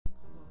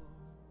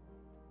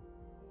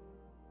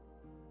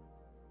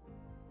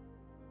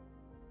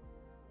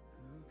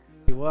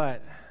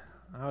what,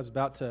 I had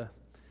to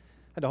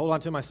hold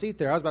on to my seat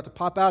there. I was about to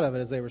pop out of it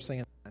as they were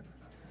singing.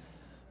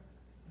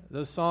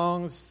 Those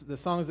songs, the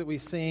songs that we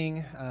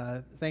sing,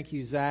 thank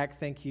you, Zach,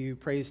 thank you,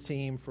 praise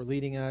team, for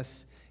leading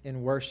us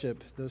in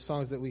worship. Those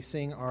songs that we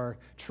sing are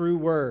true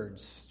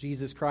words.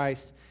 Jesus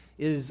Christ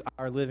is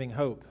our living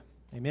hope.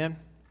 Amen?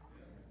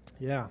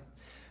 Yeah.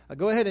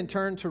 Go ahead and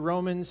turn to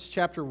Romans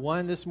chapter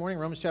 1 this morning,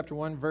 Romans chapter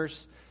 1,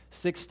 verse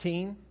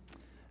 16.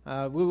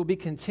 We will be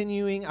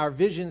continuing our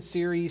vision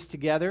series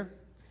together.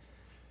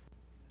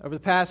 Over the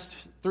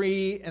past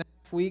 3.5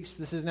 weeks,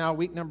 this is now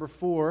week number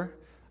 4,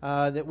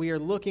 that we are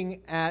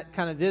looking at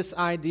kind of this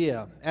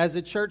idea. As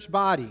a church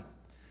body,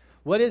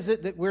 what is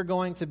it that we're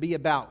going to be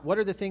about? What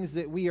are the things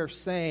that we are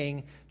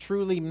saying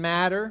truly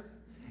matter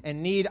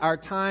and need our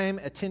time,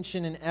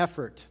 attention, and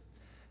effort?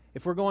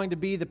 If we're going to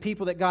be the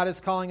people that God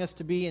is calling us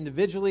to be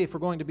individually, if we're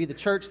going to be the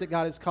church that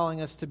God is calling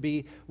us to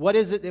be, what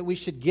is it that we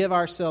should give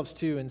ourselves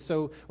to? And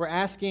so we're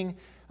asking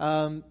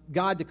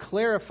God to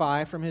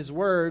clarify from His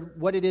Word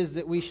what it is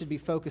that we should be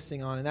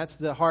focusing on. And that's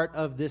the heart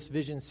of this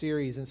vision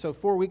series. And so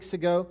 4 weeks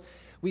ago,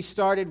 we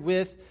started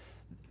with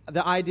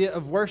the idea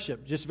of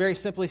worship, just very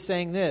simply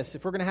saying this: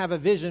 if we're going to have a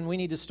vision, we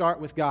need to start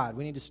with God.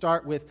 We need to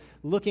start with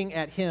looking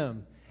at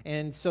Him.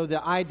 And so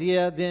the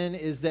idea then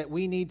is that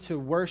we need to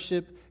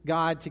worship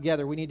God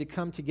together. We need to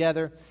come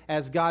together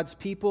as God's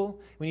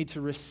people. We need to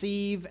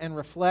receive and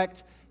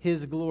reflect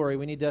His glory.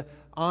 We need to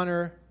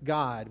honor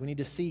God. We need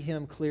to see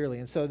Him clearly.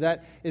 And so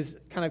that is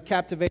kind of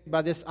captivated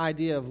by this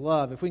idea of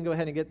love. If we can go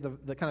ahead and get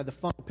the kind of the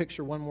fun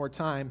picture one more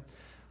time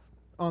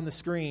on the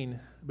screen.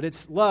 But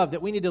it's love,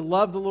 that we need to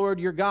love the Lord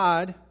your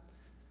God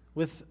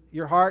with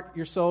your heart,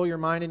 your soul, your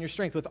mind, and your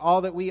strength, with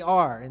all that we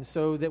are. And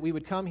so that we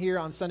would come here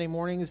on Sunday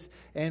mornings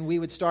and we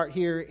would start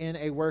here in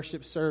a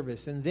worship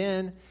service. And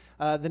then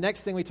the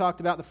next thing we talked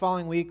about the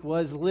following week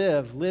was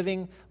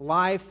living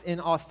life in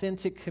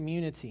authentic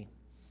community.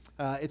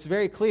 It's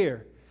very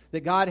clear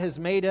that God has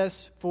made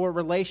us for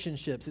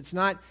relationships. It's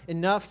not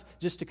enough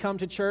just to come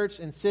to church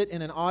and sit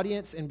in an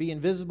audience and be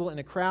invisible in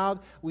a crowd.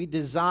 We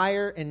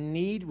desire and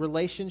need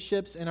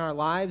relationships in our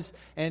lives.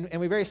 And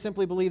we very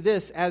simply believe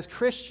this: as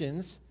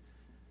Christians,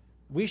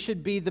 we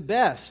should be the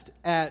best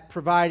at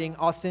providing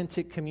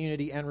authentic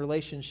community and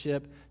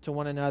relationship to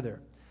one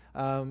another.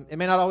 It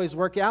may not always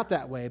work out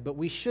that way, but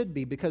we should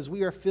be, because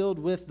we are filled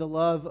with the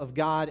love of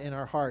God in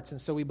our hearts.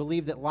 And so we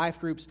believe that life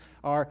groups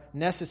are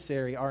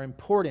necessary, are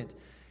important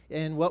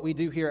in what we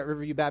do here at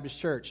Riverview Baptist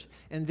Church.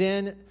 And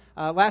then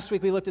last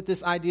week we looked at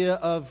this idea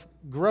of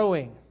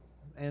growing.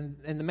 And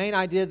the main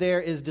idea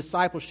there is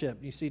discipleship.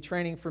 You see,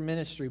 training for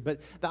ministry. But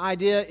the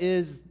idea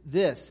is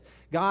this: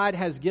 God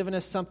has given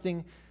us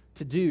something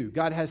to do.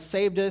 God has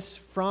saved us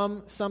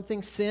from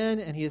something,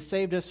 sin, and He has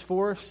saved us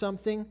for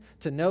something,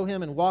 to know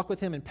Him and walk with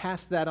Him and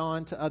pass that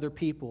on to other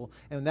people.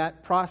 And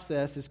that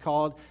process is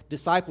called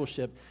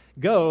discipleship.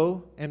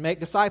 Go and make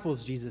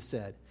disciples, Jesus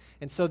said.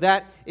 And so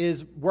that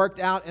is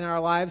worked out in our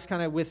lives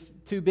kind of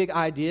with two big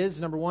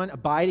ideas. Number one,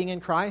 abiding in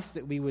Christ,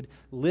 that we would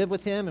live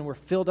with Him and we're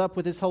filled up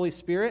with His Holy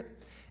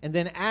Spirit. And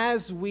then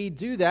as we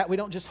do that, we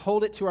don't just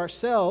hold it to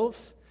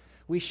ourselves,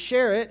 we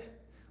share it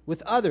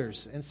with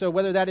others. And so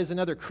whether that is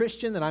another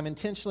Christian that I'm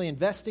intentionally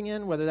investing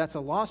in, whether that's a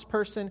lost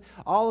person,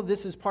 all of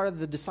this is part of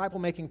the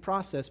disciple-making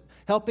process,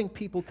 helping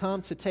people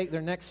come to take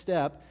their next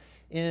step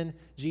in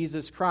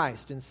Jesus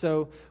Christ. And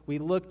so we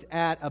looked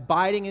at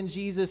abiding in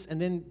Jesus,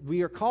 and then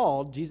we are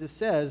called, Jesus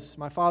says,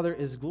 my Father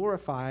is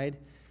glorified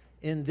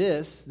in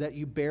this, that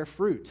you bear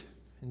fruit,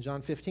 in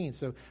John 15.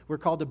 So we're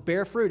called to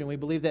bear fruit, and we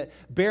believe that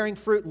bearing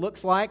fruit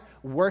looks like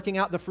working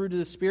out the fruit of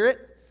the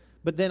Spirit,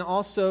 but then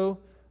also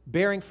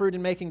bearing fruit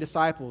and making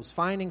disciples,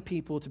 finding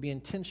people to be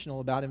intentional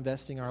about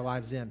investing our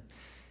lives in.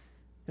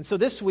 And so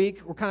this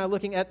week, we're kind of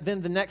looking at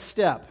then the next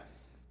step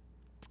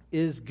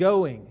is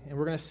going. And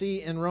we're going to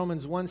see in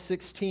Romans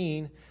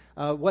 1:16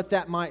 what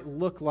that might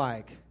look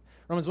like.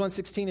 Romans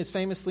 1:16 is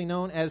famously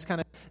known as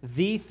kind of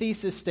the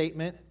thesis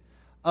statement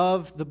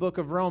of the book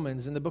of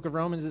Romans. And the book of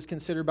Romans is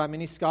considered by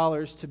many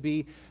scholars to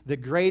be the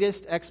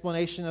greatest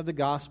explanation of the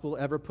gospel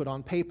ever put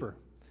on paper.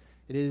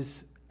 It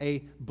is a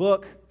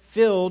book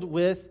filled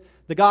with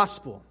the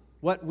gospel.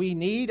 What we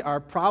need,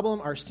 our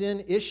problem, our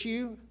sin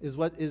issue, is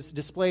what is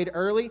displayed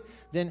early.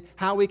 Then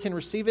how we can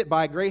receive it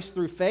by grace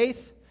through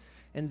faith.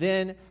 And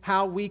then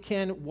how we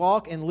can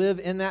walk and live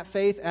in that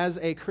faith as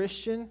a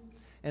Christian,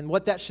 and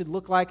what that should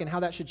look like and how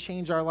that should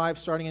change our lives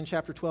starting in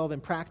chapter 12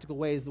 in practical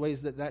ways, the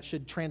ways that that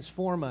should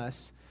transform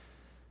us,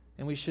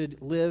 and we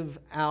should live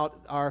out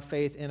our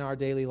faith in our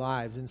daily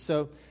lives. And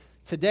so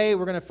today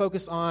we're going to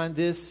focus on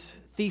this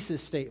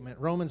thesis statement,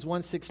 Romans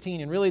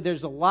 1:16. And really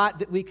there's a lot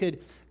that we could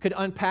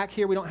unpack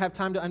here. We don't have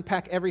time to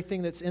unpack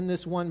everything that's in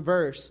this one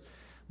verse,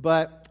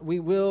 but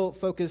we will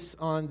focus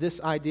on this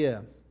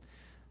idea.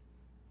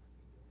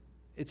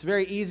 It's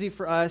very easy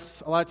for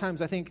us, a lot of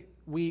times I think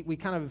we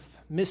kind of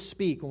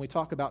misspeak when we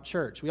talk about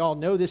church. We all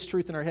know this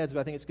truth in our heads, but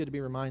I think it's good to be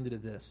reminded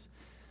of this.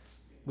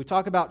 We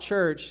talk about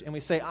church and we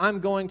say, I'm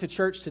going to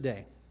church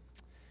today.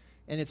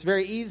 And it's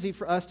very easy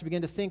for us to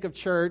begin to think of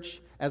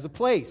church as a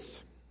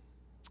place.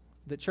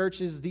 that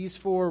church is these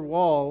four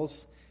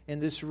walls in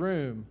this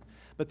room.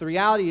 But the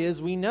reality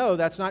is we know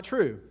that's not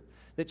true.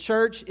 That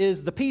church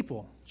is the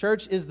people.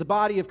 Church is the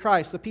body of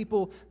Christ, the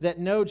people that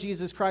know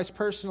Jesus Christ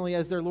personally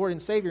as their Lord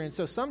and Savior. And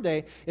so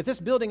someday, if this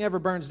building ever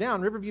burns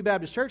down, Riverview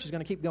Baptist Church is going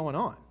to keep going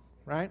on,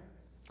 right?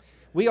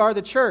 We are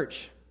the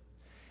church.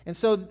 And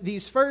so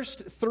these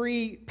first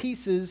three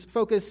pieces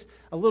focus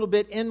a little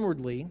bit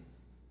inwardly.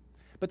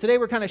 But today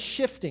we're kind of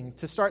shifting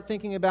to start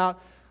thinking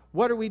about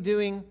what are we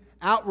doing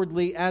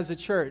outwardly as a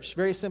church.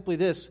 Very simply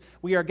this: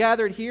 we are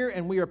gathered here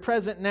and we are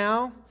present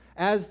now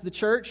as the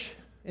church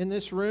in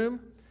this room.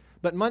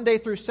 But Monday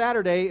through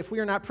Saturday, if we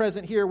are not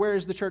present here, where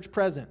is the church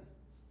present?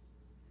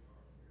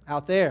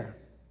 Out there.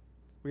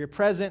 We are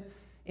present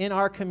in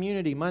our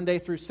community Monday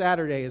through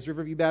Saturday as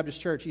Riverview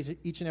Baptist Church,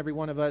 each and every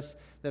one of us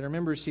that are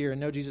members here and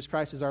know Jesus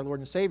Christ as our Lord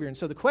and Savior. And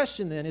so the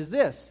question then is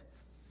this: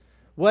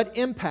 what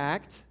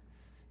impact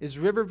is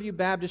Riverview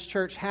Baptist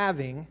Church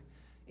having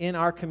in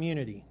our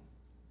community?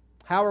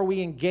 How are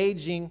we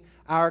engaging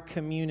our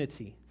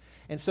community?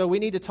 And so we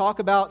need to talk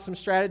about some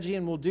strategy,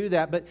 and we'll do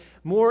that. But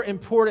more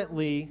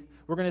importantly,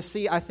 we're going to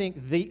see, I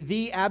think,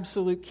 the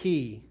absolute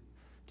key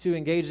to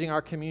engaging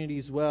our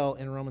communities well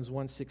in Romans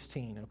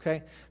 1:16,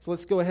 okay? So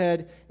let's go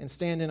ahead and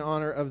stand in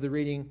honor of the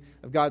reading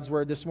of God's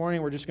Word this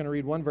morning. We're just going to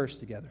read one verse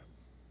together.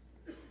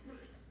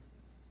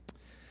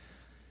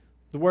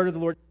 The Word of the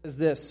Lord says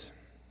this: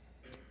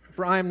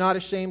 "For I am not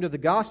ashamed of the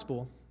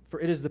gospel, for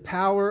it is the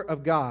power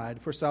of God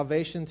for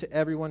salvation to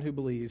everyone who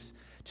believes,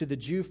 to the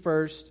Jew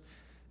first,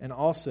 and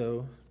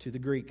also to the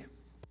Greek."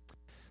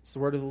 It's the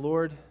word of the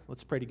Lord.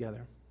 Let's pray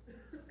together.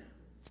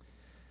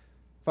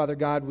 Father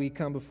God, we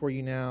come before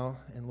you now,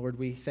 and Lord,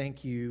 we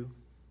thank you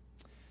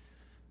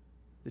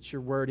that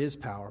your word is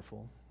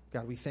powerful.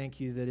 God, we thank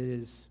you that it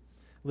is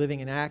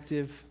living and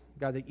active.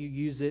 God, that you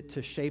use it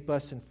to shape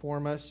us and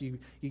form us. You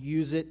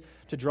use it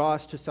to draw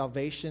us to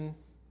salvation.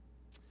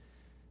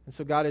 And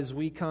so, God, as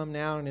we come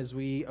now and as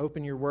we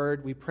open your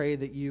word, we pray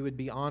that you would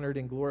be honored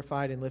and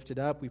glorified and lifted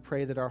up. We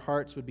pray that our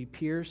hearts would be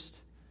pierced,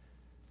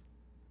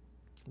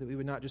 that we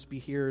would not just be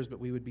hearers,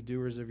 but we would be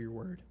doers of your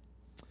word.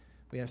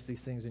 We ask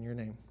these things in your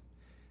name.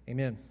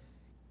 Amen.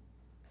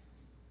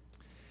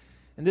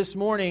 And this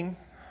morning,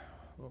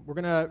 we're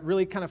going to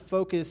really kind of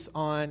focus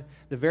on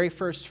the very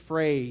first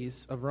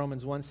phrase of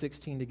Romans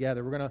 1:16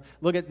 together. We're going to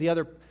look at the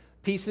other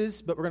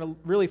pieces, but we're going to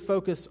really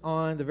focus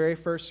on the very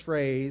first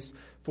phrase: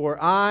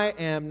 "For I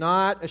am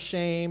not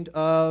ashamed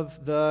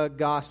of the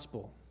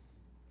gospel."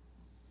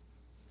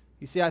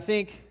 You see, I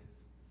think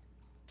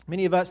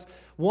many of us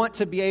want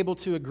to be able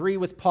to agree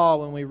with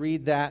Paul when we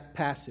read that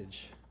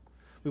passage.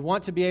 We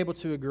want to be able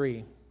to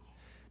agree.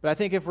 But I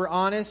think if we're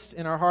honest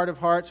in our heart of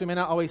hearts, we may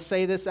not always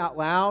say this out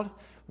loud.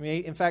 We may,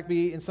 in fact,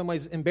 be in some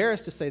ways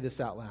embarrassed to say this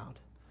out loud.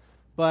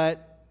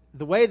 But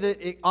the way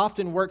that it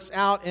often works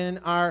out in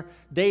our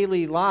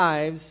daily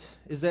lives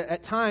is that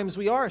at times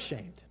we are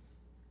ashamed.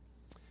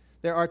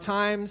 There are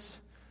times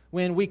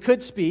when we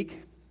could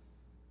speak,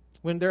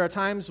 when there are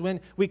times when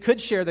we could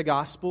share the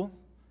gospel,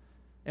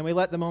 and we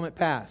let the moment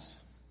pass.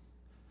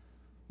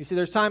 You see,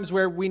 there's times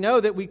where we know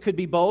that we could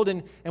be bold,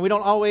 and we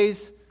don't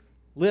always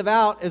live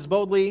out as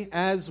boldly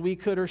as we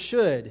could or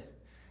should.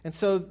 And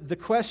so the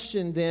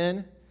question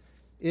then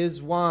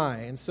is why?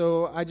 And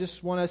so I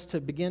just want us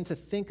to begin to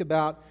think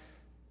about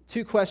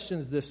two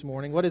questions this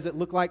morning. What does it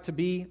look like to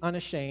be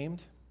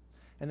unashamed?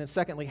 And then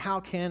secondly, how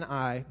can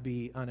I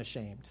be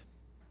unashamed?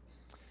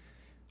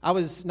 I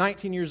was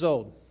 19 years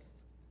old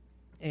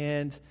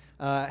and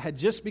had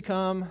just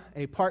become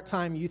a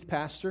part-time youth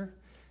pastor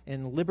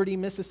in Liberty,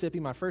 Mississippi,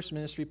 my first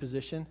ministry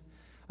position.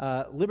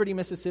 Liberty,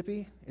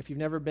 Mississippi, if you've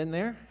never been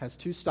there, has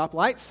 2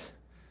 stoplights,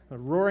 a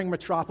roaring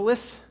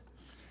metropolis.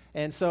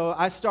 And so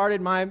I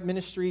started my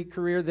ministry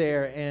career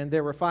there, and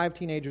there were 5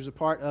 teenagers a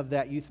part of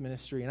that youth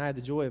ministry, and I had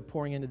the joy of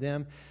pouring into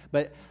them.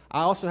 But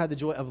I also had the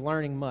joy of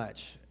learning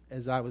much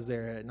as I was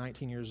there at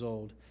 19 years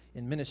old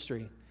in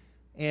ministry.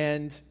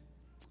 And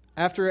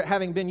after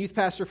having been youth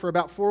pastor for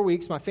about 4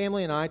 weeks, my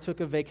family and I took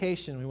a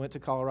vacation. We went to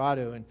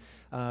Colorado and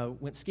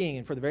went skiing,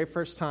 and for the very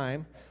first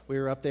time, we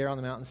were up there on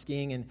the mountain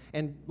skiing.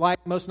 And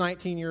like most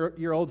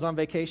 19-year-olds on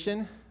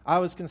vacation, I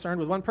was concerned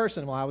with one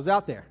person while I was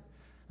out there,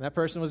 and that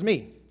person was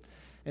me.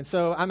 And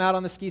so I'm out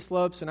on the ski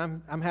slopes, and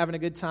I'm having a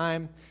good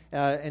time.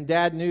 And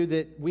Dad knew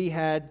that we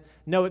had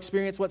no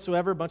experience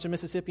whatsoever, a bunch of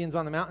Mississippians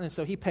on the mountain, and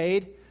so he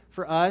paid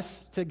for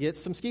us to get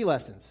some ski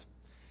lessons.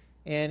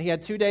 And he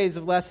had 2 days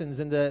of lessons,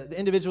 and the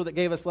individual that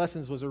gave us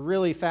lessons was a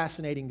really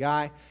fascinating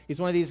guy. He's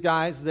one of these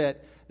guys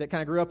that kind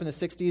of grew up in the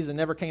 60s and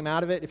never came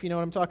out of it, if you know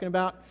what I'm talking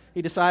about.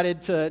 He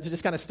decided to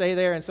just kind of stay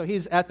there, and so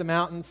he's at the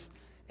mountains.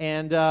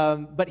 And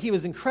but he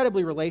was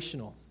incredibly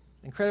relational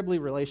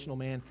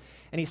man.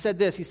 And he said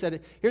this, he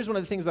said, "Here's one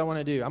of the things I want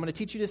to do. I'm going to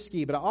teach you to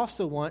ski, but I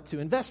also want to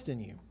invest in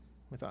you."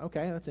 We thought,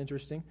 okay, that's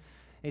interesting.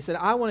 And he said,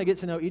 "I want to get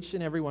to know each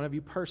and every one of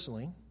you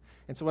personally.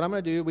 And so what I'm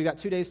going to do, we got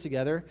 2 days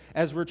together.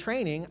 As we're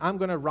training, I'm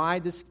going to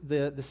ride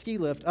the ski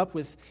lift up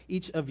with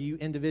each of you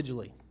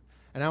individually.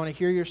 And I want to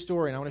hear your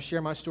story, and I want to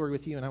share my story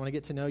with you, and I want to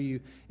get to know you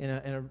in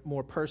a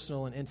more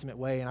personal and intimate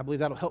way. And I believe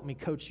that'll help me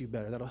coach you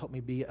better. That'll help me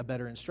be a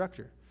better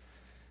instructor.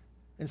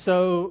 And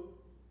so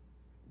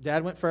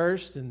Dad went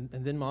first, and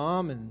then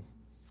Mom, and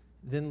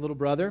then little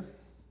brother.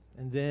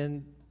 And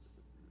then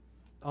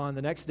on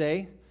the next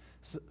day,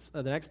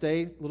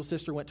 little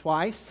sister went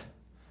twice.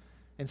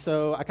 And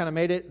so I kind of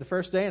made it the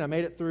first day, and I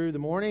made it through the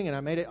morning, and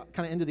I made it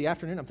kind of into the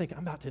afternoon. I'm thinking,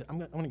 I'm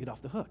going to get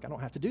off the hook. I don't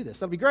have to do this.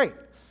 That'll be great.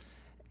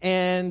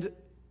 And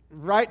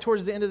right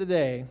towards the end of the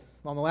day,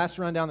 on the last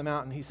run down the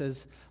mountain, he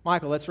says,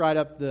 Michael, let's ride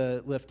up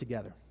the lift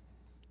together.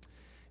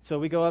 So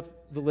we go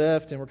up the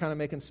lift, and we're kind of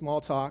making small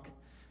talk.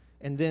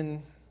 And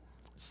then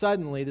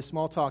suddenly the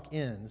small talk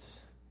ends,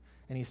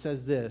 and he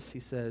says this. He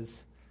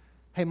says,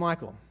 hey,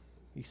 Michael,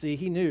 you see,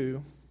 he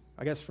knew,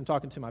 I guess from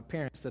talking to my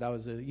parents, that I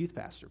was a youth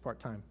pastor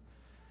part-time.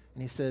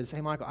 And he says,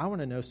 hey, Michael, I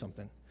want to know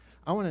something.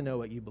 I want to know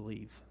what you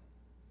believe.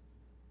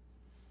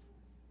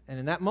 And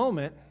in that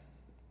moment,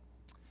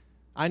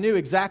 I knew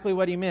exactly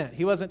what he meant.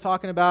 He wasn't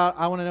talking about,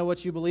 I want to know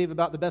what you believe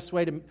about the best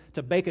way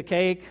to bake a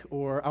cake,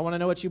 or I want to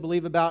know what you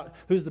believe about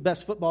who's the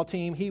best football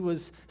team. He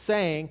was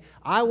saying,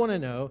 I want to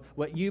know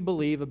what you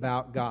believe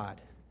about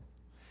God.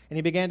 And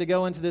he began to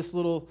go into this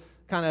little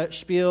kind of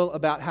spiel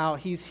about how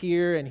he's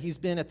here, and he's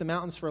been at the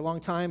mountains for a long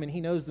time, and he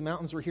knows the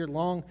mountains were here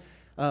long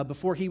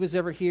before he was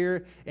ever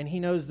here, and he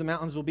knows the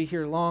mountains will be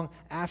here long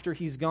after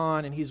he's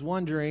gone, and he's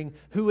wondering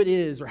who it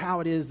is or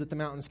how it is that the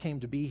mountains came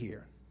to be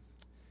here.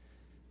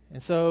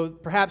 And so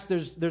perhaps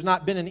there's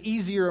not been an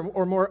easier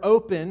or more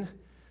open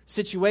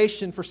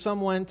situation for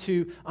someone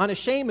to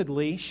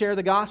unashamedly share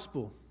the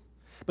gospel.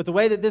 But the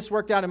way that this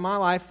worked out in my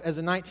life as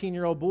a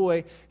 19-year-old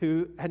boy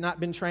who had not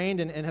been trained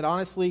and had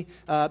honestly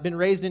been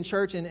raised in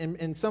church and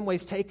in some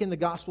ways taken the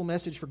gospel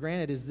message for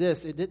granted is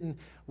this. It didn't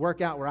work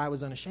out where I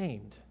was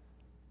unashamed.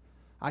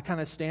 I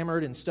kind of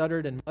stammered and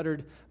stuttered and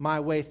muttered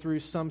my way through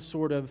some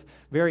sort of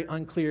very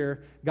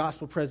unclear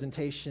gospel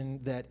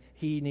presentation that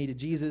he needed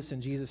Jesus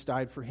and Jesus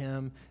died for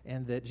him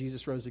and that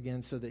Jesus rose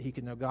again so that he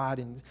could know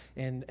God.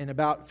 And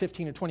about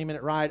 15 or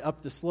 20-minute ride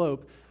up the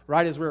slope,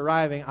 right as we're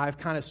arriving, I've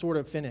kind of sort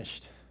of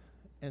finished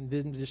and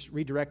then just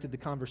redirected the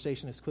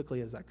conversation as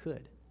quickly as I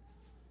could.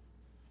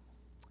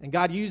 And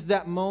God used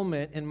that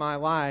moment in my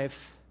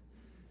life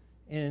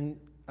in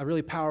a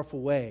really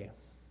powerful way.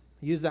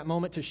 He used that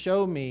moment to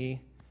show me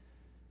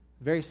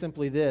very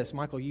simply this,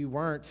 Michael, you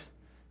weren't,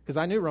 because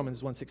I knew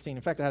Romans 1:16.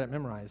 In fact, I had it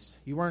memorized.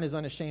 You weren't as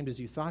unashamed as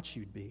you thought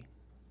you'd be.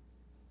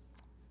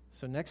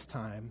 So next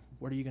time,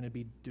 what are you going to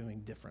be doing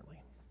differently?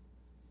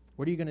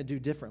 What are you going to do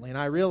differently? And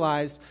I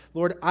realized,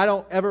 Lord, I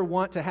don't ever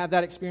want to have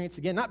that experience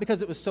again. Not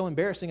because it was so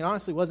embarrassing. It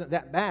honestly wasn't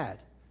that bad.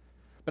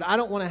 But I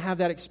don't want to have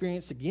that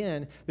experience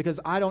again because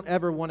I don't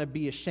ever want to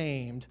be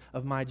ashamed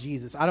of my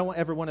Jesus. I don't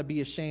ever want to be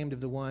ashamed of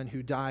the one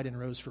who died and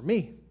rose for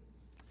me.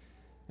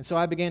 And so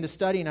I began to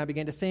study and I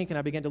began to think and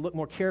I began to look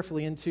more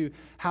carefully into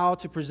how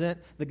to present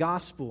the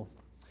gospel.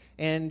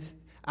 And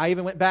I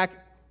even went back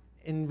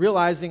in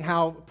realizing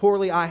how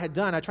poorly I had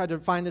done. I tried to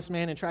find this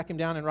man and track him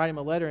down and write him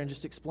a letter and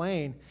just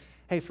explain,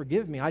 hey,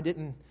 forgive me, I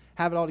didn't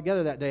have it all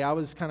together that day. I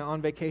was kind of on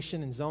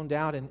vacation and zoned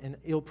out and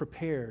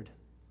ill-prepared.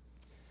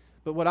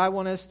 But what I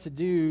want us to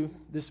do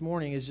this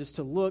morning is just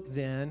to look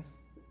then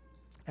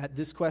at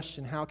this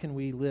question, how can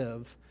we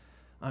live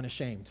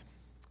unashamed?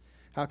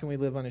 How can we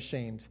live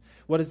unashamed?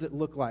 What does it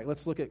look like?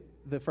 Let's look at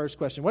the first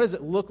question. What does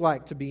it look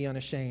like to be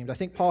unashamed? I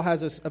think Paul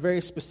has a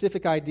very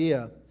specific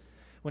idea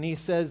when he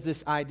says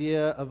this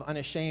idea of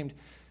unashamed.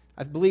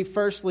 I believe,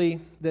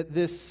 firstly, that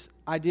this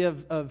idea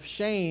of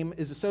shame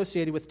is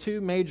associated with two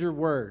major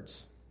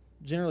words,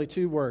 generally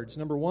two words.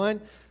 Number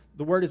one,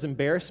 the word is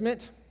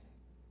embarrassment,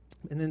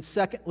 and then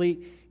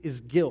secondly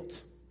is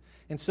guilt.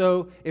 And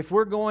so if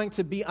we're going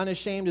to be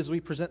unashamed as we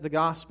present the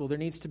gospel, there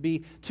needs to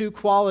be two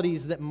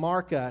qualities that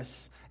mark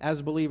us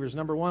as believers.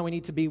 Number one, we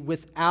need to be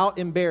without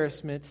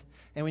embarrassment,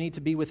 and we need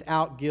to be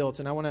without guilt.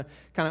 And I want to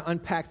kind of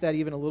unpack that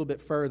even a little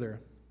bit further.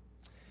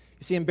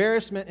 You see,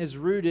 embarrassment is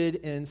rooted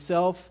in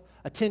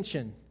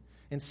self-attention,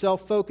 in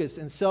self-focus,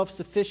 in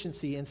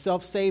self-sufficiency, in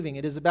self-saving.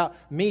 It is about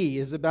me,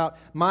 it is about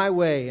my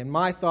way and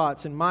my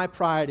thoughts and my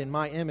pride and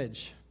my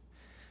image.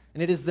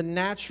 And it is the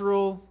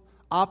natural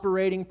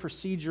operating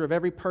procedure of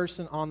every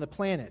person on the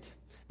planet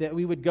that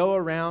we would go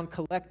around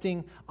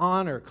collecting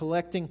honor,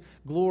 collecting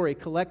glory,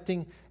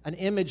 collecting an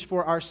image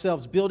for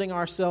ourselves, building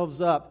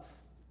ourselves up.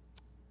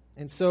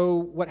 And so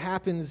what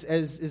happens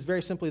is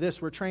very simply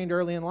this. We're trained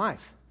early in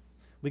life.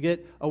 We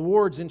get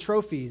awards and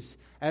trophies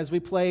as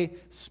we play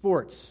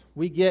sports.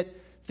 We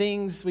get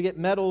things, we get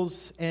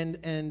medals,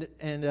 and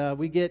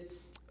we get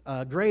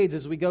grades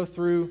as we go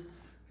through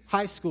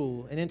high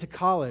school and into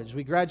college.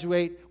 We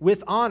graduate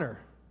with honor,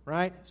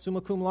 right?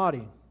 Summa cum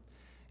laude.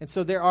 And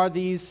so there are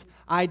these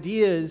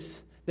ideas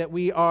that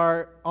we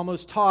are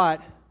almost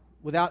taught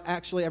without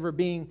actually ever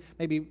being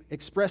maybe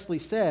expressly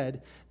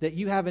said, that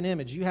you have an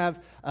image, you have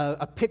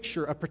a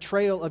picture, a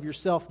portrayal of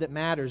yourself that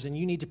matters, and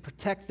you need to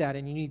protect that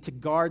and you need to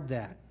guard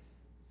that.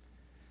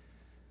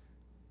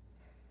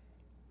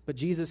 But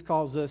Jesus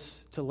calls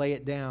us to lay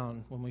it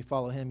down when we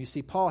follow him. You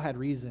see, Paul had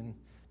reason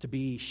to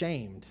be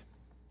shamed.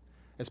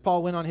 As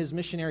Paul went on his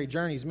missionary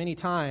journeys, many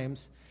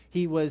times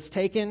he was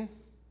taken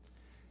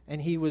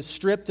and he was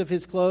stripped of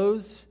his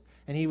clothes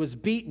and he was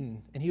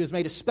beaten and he was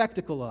made a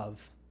spectacle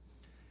of.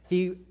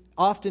 He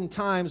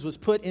oftentimes was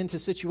put into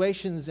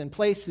situations and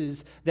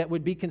places that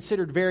would be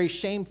considered very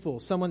shameful,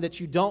 someone that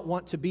you don't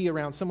want to be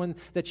around, someone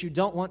that you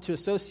don't want to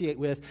associate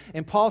with.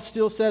 And Paul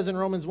still says in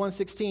Romans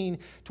 1:16,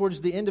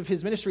 towards the end of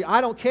his ministry, I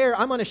don't care,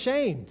 I'm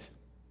unashamed.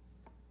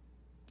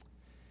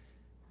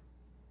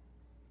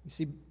 You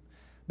see,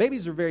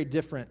 babies are very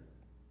different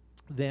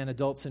than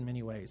adults in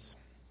many ways.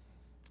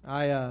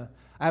 I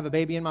have a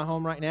baby in my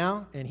home right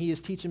now, and he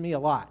is teaching me a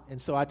lot,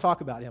 and so I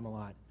talk about him a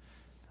lot.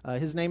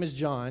 His name is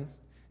John,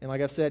 and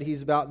like I've said,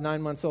 he's about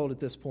 9 months old at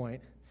this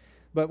point.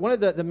 But one of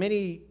the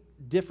many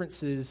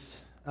differences,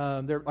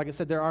 like I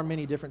said, there are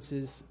many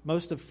differences.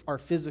 Most are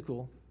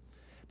physical,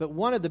 but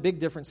one of the big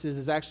differences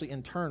is actually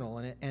internal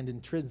and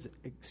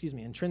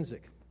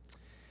intrinsic.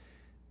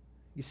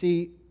 You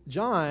see,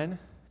 John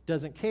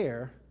doesn't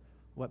care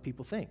what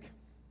people think.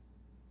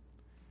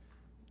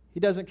 He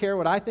doesn't care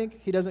what I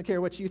think. He doesn't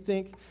care what you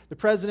think. The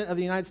President of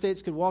the United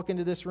States could walk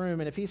into this room,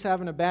 and if he's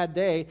having a bad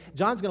day,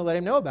 John's going to let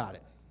him know about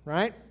it,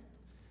 right?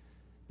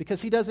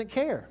 Because he doesn't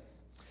care.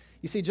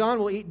 You see, John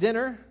will eat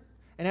dinner,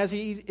 and as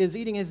he is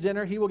eating his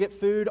dinner, he will get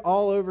food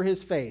all over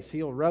his face.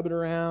 He'll rub it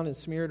around and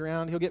smear it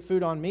around. He'll get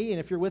food on me, and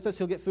if you're with us,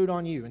 he'll get food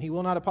on you, and he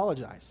will not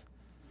apologize.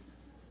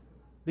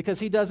 Because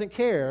he doesn't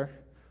care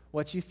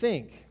what you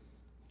think.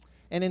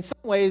 And in some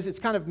ways, it's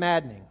kind of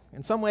maddening.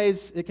 In some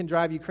ways, it can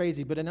drive you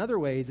crazy. But in other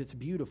ways, it's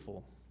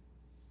beautiful.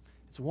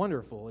 It's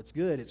wonderful. It's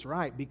good. It's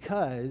right.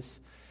 Because,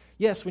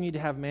 yes, we need to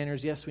have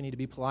manners. Yes, we need to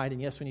be polite.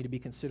 And yes, we need to be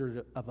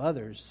considerate of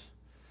others.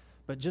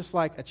 But just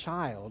like a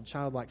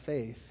childlike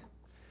faith,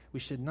 we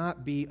should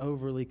not be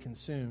overly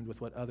consumed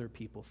with what other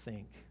people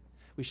think.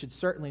 We should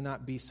certainly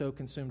not be so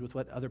consumed with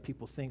what other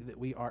people think that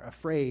we are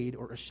afraid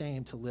or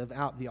ashamed to live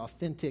out the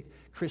authentic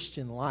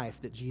Christian life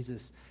that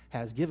Jesus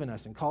has given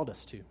us and called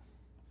us to.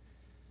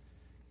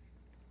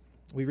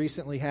 We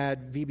recently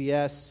had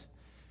VBS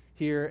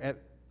here at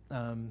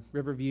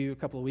Riverview a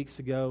couple of weeks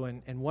ago,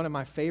 and one of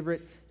my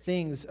favorite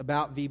things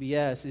about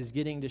VBS is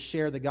getting to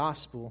share the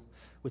gospel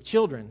with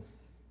children.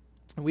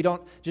 And we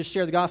don't just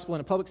share the gospel in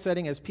a public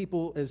setting as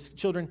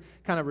children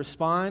kind of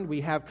respond.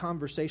 We have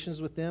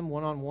conversations with them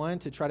one-on-one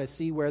to try to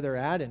see where they're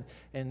at, and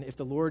if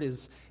the Lord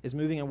is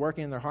moving and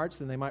working in their hearts,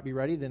 then they might be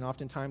ready. Then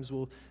oftentimes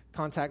we'll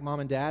contact mom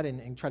and dad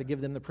and try to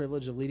give them the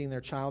privilege of leading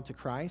their child to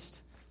Christ.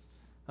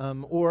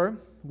 Or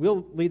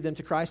we'll lead them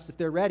to Christ if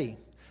they're ready.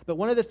 But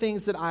one of the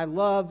things that I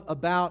love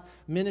about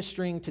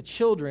ministering to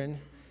children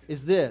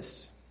is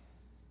this.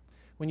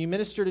 When you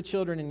minister to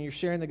children and you're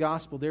sharing the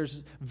gospel,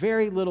 there's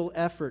very little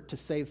effort to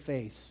save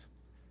face.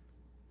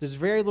 There's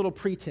very little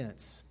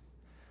pretense.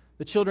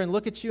 The children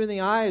look at you in the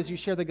eye as you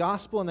share the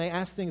gospel, and they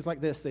ask things like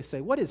this. They say,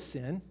 "What is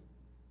sin?"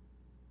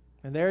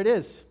 And there it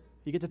is.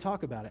 You get to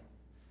talk about it.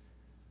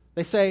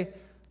 They say,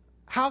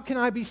 "How can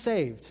I be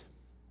saved?"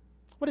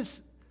 What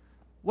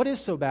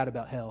is so bad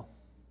about hell?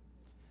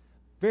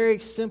 Very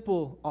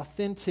simple,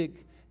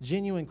 authentic,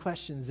 genuine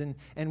questions, and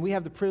we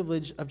have the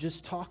privilege of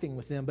just talking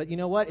with them. But you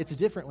know what? It's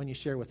different when you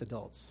share with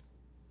adults.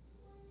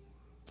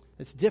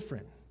 It's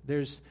different.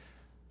 There's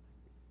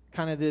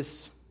kind of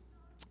this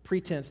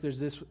pretense, there's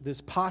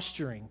this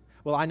posturing.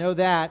 Well, I know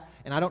that,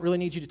 and I don't really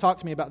need you to talk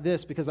to me about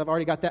this because I've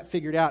already got that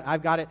figured out.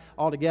 I've got it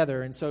all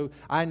together, and so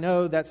I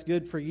know that's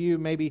good for you,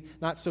 maybe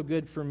not so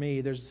good for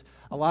me. There's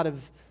a lot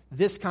of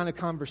this kind of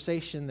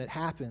conversation that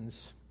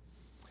happens.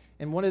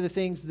 And one of the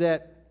things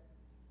that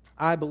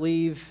I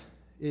believe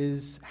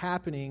is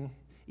happening,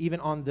 even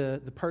on the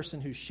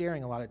person who's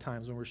sharing a lot of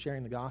times when we're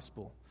sharing the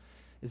gospel,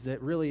 is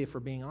that really, if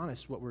we're being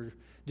honest, what we're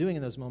doing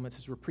in those moments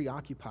is we're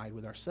preoccupied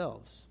with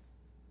ourselves.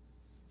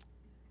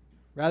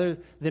 Rather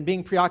than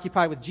being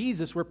preoccupied with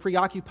Jesus, we're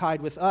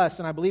preoccupied with us.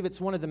 And I believe it's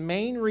one of the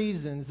main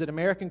reasons that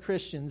American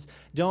Christians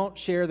don't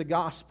share the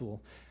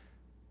gospel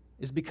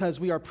is because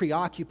we are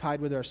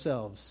preoccupied with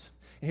ourselves.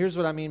 And here's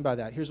what I mean by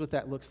that. Here's what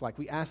that looks like.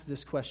 We ask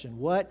this question,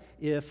 what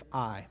if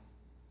I?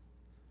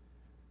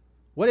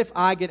 What if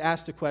I get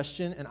asked a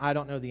question and I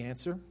don't know the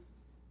answer?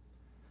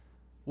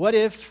 What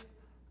if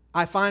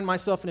I find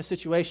myself in a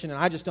situation and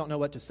I just don't know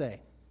what to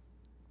say?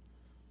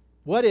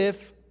 What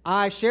if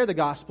I share the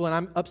gospel and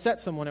I upset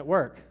someone at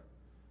work?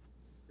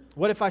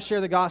 What if I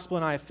share the gospel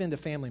and I offend a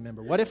family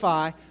member? What if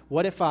I?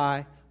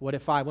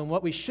 When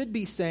what we should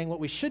be saying, what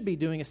we should be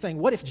doing is saying,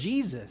 what if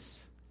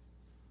Jesus?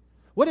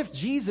 What if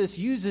Jesus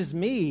uses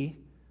me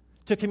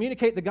to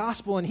communicate the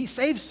gospel and he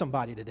saves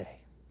somebody today?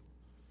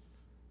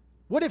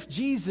 What if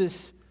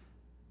Jesus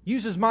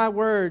uses my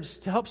words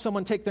to help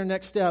someone take their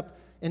next step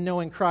in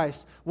knowing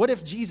Christ? What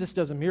if Jesus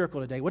does a miracle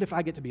today? What if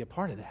I get to be a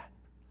part of that?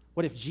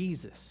 What if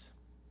Jesus?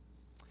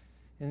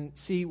 And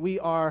see, we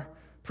are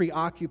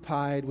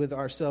preoccupied with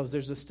ourselves.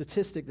 There's a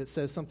statistic that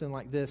says something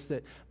like this,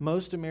 that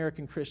most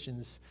American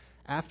Christians,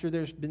 after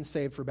they've been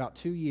saved for about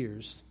 2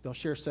 years, they'll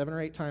share 7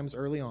 or 8 times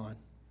early on.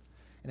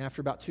 And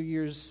after about 2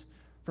 years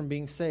from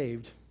being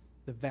saved,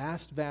 the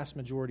vast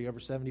majority, over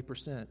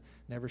 70%,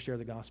 never share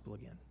the gospel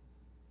again.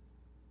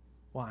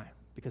 Why?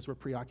 Because we're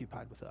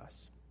preoccupied with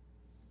us.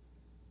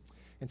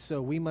 And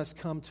so we must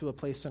come to a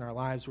place in our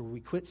lives where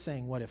we quit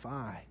saying, what if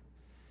I?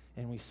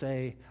 And we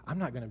say, I'm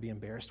not going to be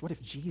embarrassed. What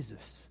if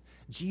Jesus?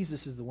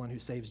 Jesus is the one who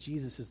saves.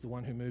 Jesus is the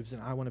one who moves,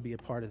 and I want to be a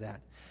part of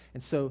that.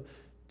 And so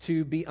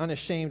to be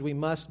unashamed, we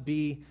must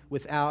be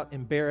without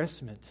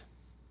embarrassment.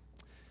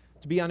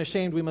 To be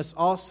unashamed, we must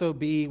also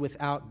be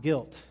without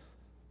guilt.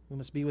 We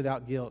must be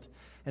without guilt.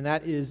 And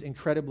that is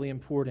incredibly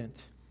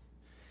important.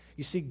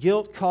 You see,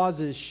 guilt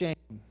causes shame.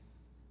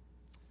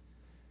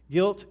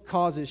 Guilt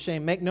causes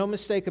shame. Make no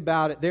mistake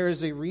about it. There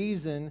is a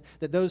reason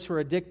that those who are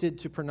addicted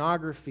to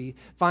pornography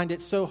find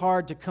it so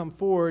hard to come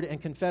forward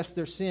and confess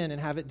their sin and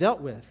have it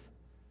dealt with.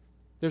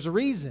 There's a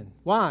reason.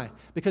 Why?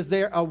 Because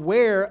they're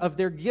aware of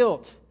their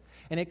guilt,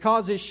 and it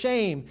causes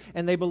shame,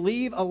 and they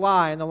believe a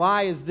lie, and the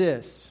lie is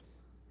this.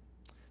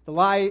 The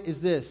lie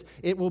is this: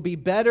 it will be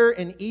better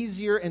and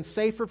easier and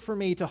safer for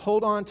me to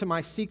hold on to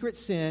my secret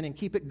sin and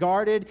keep it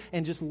guarded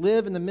and just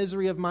live in the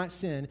misery of my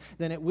sin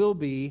than it will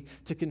be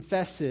to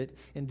confess it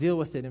and deal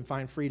with it and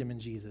find freedom in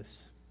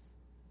Jesus.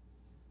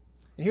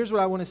 And here's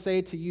what I want to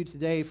say to you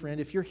today, friend.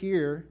 If you're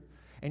here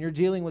and you're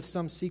dealing with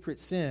some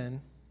secret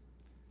sin,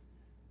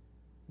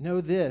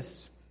 know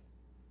this: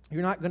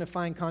 you're not going to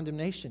find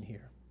condemnation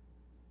here.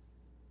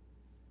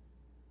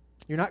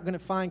 You're not going to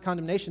find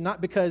condemnation,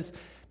 not because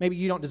maybe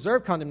you don't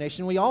deserve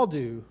condemnation. We all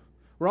do.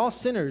 We're all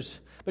sinners.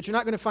 But you're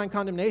not going to find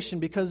condemnation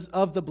because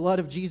of the blood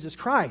of Jesus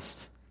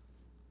Christ.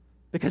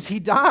 Because He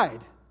died.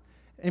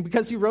 And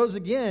because He rose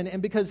again.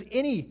 And because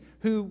any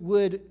who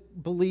would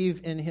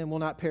believe in Him will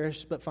not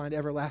perish but find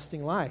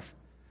everlasting life.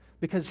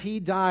 Because He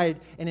died,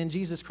 and in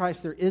Jesus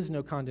Christ there is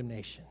no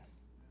condemnation.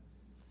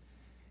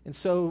 And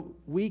so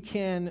we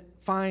can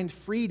find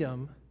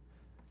freedom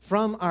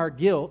from our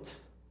guilt,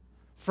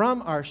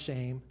 from our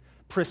shame,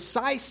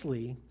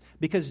 precisely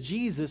because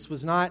Jesus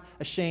was not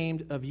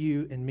ashamed of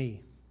you and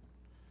me.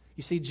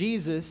 You see,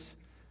 Jesus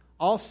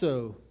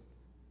also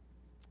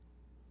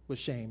was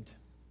shamed.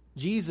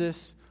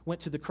 Jesus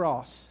went to the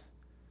cross,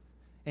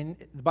 and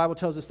the Bible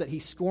tells us that He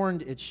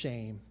scorned its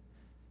shame.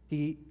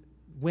 He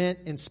went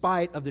in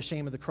spite of the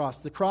shame of the cross.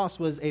 The cross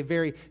was a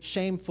very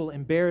shameful,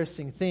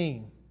 embarrassing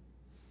thing.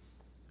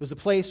 It was a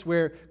place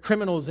where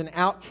criminals and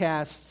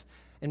outcasts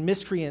and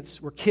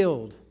miscreants were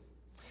killed.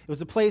 It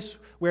was a place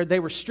where they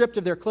were stripped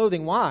of their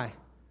clothing. Why?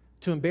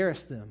 To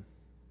embarrass them,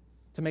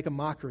 to make a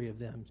mockery of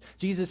them.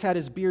 Jesus had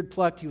His beard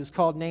plucked. He was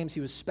called names. He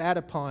was spat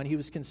upon. He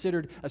was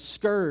considered a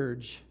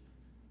scourge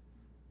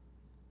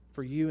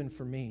for you and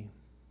for me.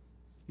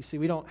 You see,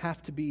 we don't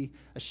have to be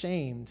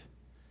ashamed.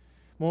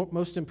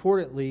 Most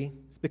importantly,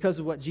 because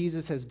of what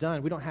Jesus has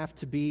done, we don't have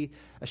to be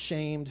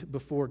ashamed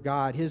before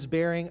God. His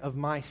bearing of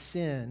my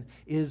sin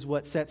is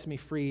what sets me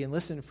free. And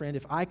listen, friend,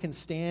 if I can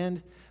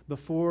stand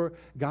before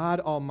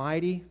God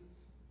Almighty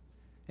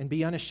and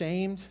be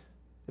unashamed,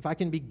 if I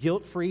can be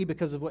guilt-free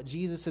because of what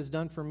Jesus has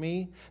done for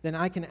me, then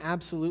I can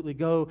absolutely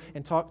go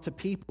and talk to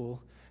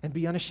people and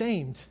be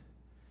unashamed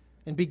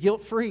and be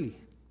guilt-free.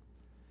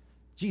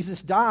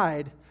 Jesus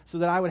died so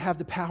that I would have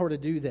the power to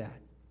do that.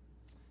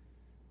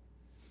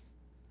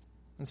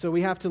 And so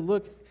we have to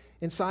look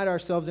inside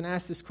ourselves and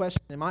ask this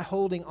question: am I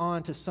holding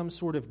on to some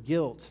sort of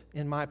guilt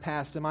in my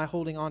past? Am I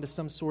holding on to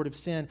some sort of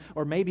sin?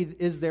 Or maybe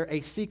is there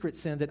a secret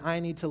sin that I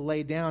need to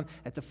lay down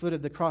at the foot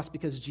of the cross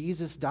because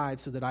Jesus died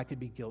so that I could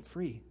be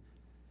guilt-free?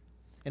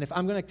 And if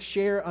I'm going to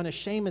share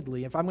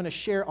unashamedly, if I'm going to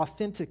share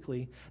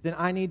authentically, then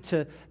I need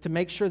to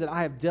make sure that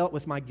I have dealt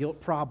with my guilt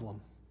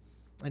problem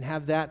and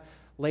have that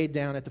laid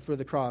down at the foot of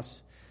the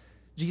cross.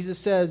 Jesus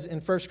says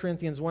in 1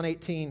 Corinthians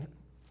 1:18,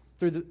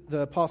 through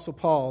the Apostle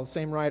Paul, the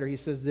same writer, he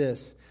says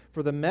this: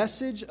 "For the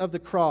message of the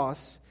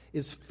cross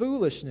is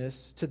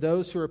foolishness to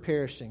those who are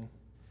perishing,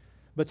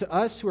 but to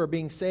us who are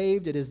being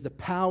saved, it is the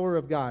power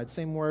of God."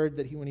 Same word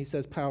that when he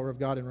says power of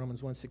God in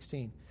Romans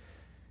 1:16.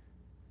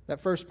 That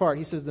first part,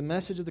 he says the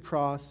message of the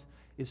cross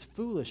is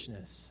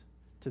foolishness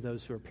to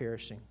those who are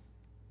perishing.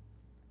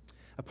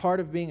 A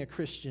part of being a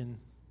Christian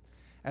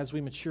as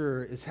we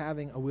mature is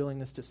having a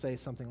willingness to say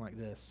something like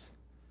this: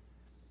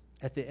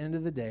 at the end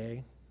of the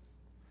day,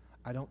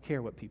 I don't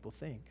care what people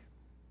think.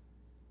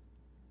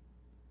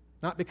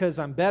 Not because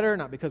I'm better,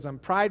 not because I'm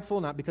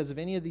prideful, not because of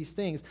any of these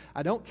things.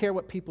 I don't care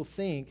what people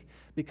think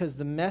because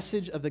the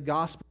message of the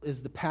gospel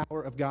is the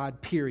power of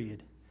God,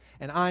 period.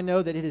 And I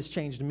know that it has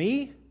changed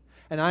me,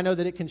 and I know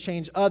that it can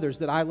change others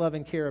that I love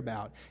and care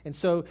about. And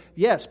so,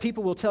 yes,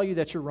 people will tell you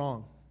that you're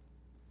wrong.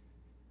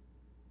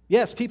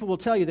 Yes, people will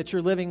tell you that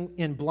you're living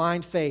in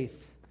blind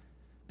faith.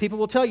 People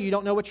will tell you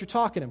don't know what you're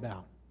talking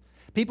about.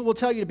 People will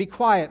tell you to be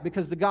quiet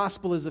because the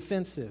gospel is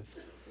offensive.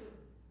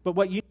 But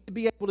what you need to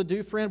be able to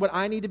do, friend, what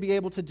I need to be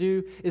able to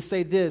do is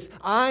say this: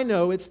 I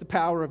know it's the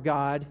power of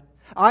God.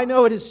 I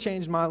know it has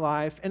changed my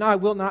life, and I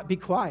will not be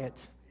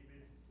quiet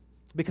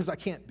because I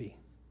can't be.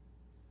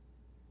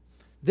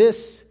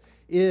 This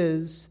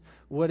is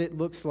what it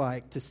looks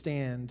like to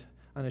stand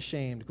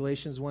unashamed.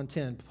 Galatians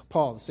 1:10,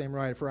 Paul, the same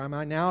writer: "For am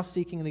I now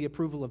seeking the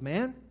approval of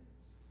man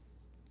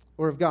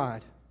or of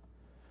God?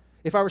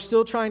 If I were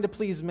still trying to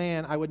please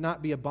man, I would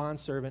not be a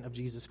bondservant of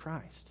Jesus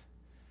Christ."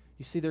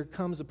 You see, there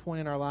comes a point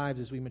in our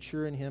lives as we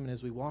mature in Him and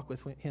as we walk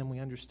with Him, we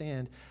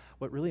understand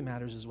what really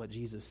matters is what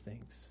Jesus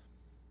thinks.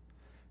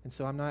 And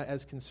so I'm not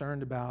as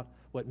concerned about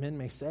what men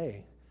may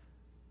say.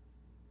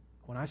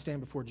 When I stand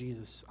before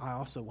Jesus, I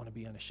also want to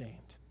be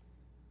unashamed.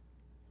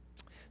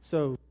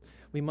 So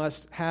we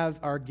must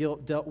have our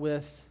guilt dealt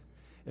with,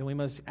 and we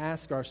must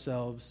ask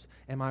ourselves,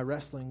 am I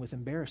wrestling with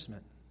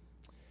embarrassment?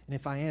 And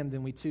if I am,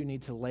 then we too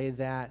need to lay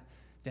that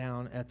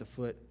down at the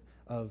foot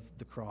of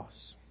the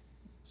cross.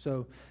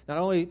 So not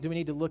only do we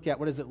need to look at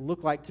what does it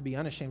look like to be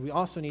unashamed, we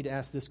also need to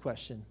ask this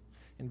question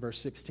in verse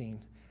 16.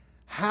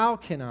 How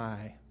can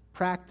I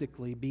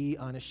practically be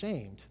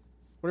unashamed?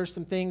 What are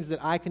some things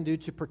that I can do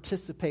to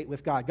participate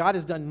with God? God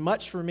has done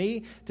much for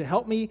me to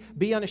help me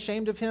be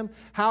unashamed of Him.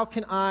 How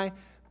can I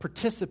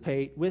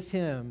participate with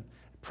Him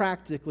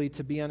practically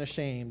to be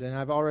unashamed? And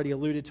I've already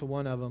alluded to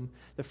one of them.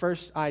 The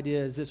first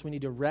idea is this: we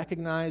need to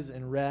recognize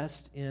and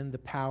rest in the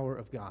power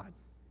of God.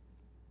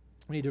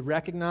 We need to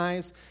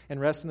recognize and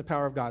rest in the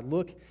power of God.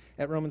 Look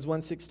at Romans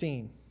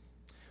 1:16.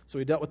 So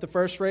we dealt with the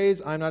first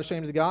phrase, I'm not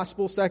ashamed of the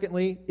gospel.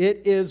 Secondly,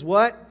 it is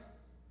what?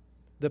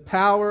 The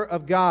power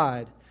of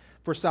God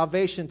for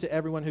salvation to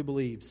everyone who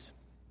believes.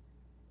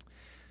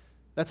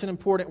 That's an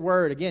important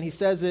word. Again, he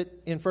says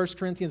it in 1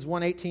 Corinthians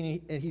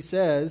 1:18, and he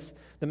says,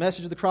 the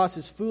message of the cross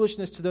is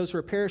foolishness to those who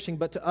are perishing,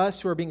 but to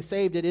us who are being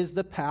saved, it is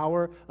the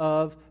power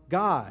of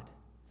God.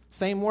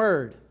 Same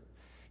word.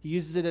 He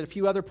uses it at a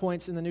few other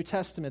points in the New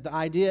Testament. The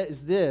idea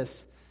is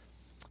this.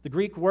 The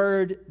Greek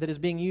word that is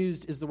being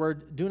used is the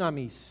word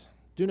dunamis.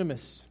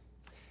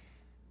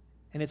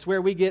 And it's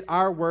where we get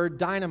our word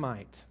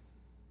dynamite.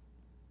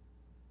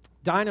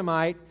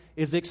 Dynamite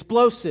is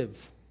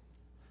explosive.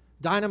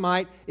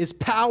 Dynamite is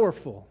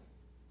powerful.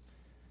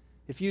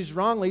 If used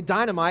wrongly,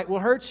 dynamite will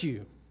hurt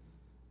you.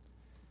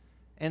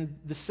 And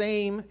the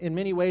same, in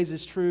many ways,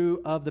 is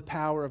true of the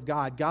power of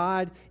God.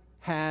 God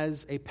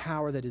has a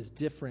power that is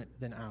different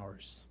than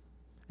ours.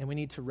 And we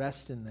need to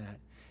rest in that.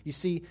 You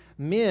see,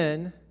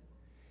 men,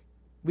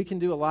 we can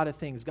do a lot of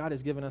things. God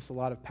has given us a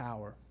lot of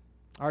power.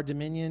 Our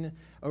dominion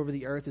over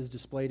the earth is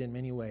displayed in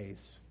many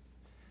ways.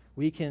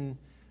 We can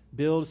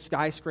build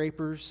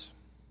skyscrapers.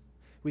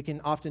 We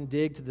can often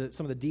dig to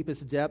some of the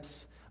deepest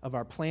depths of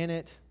our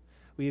planet.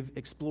 We've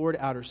explored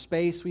outer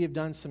space. We have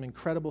done some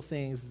incredible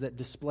things that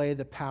display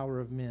the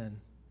power of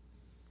men.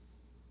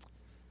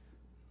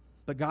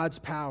 But God's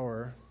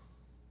power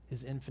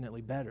is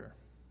infinitely better.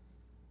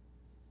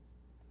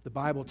 The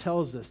Bible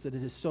tells us that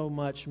it is so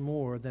much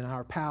more than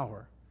our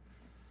power.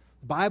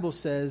 The Bible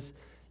says,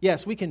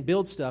 yes, we can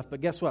build stuff,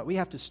 but guess what? We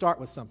have to start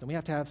with something. We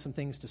have to have some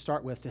things to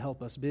start with to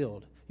help us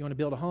build. You want to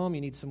build a home, you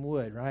need some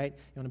wood, right?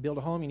 You want to build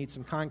a home, you need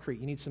some concrete,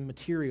 you need some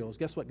materials.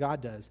 Guess what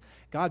God does?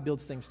 God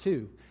builds things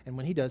too. And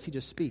when He does, He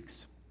just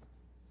speaks.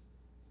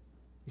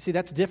 You see,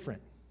 that's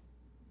different.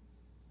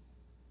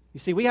 You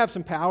see, we have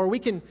some power.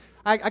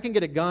 I can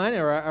get a gun,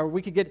 or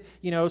we could get,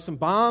 some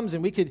bombs,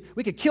 and we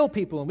could kill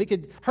people, and we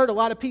could hurt a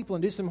lot of people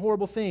and do some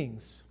horrible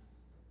things.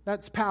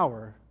 That's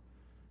power.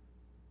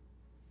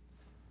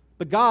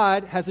 But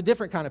God has a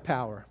different kind of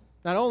power.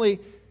 Not only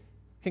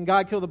can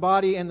God kill the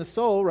body and the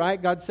soul, right?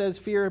 God says,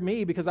 fear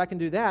me because I can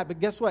do that.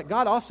 But guess what?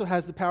 God also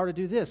has the power to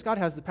do this. God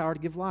has the power to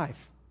give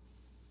life.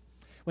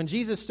 When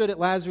Jesus stood at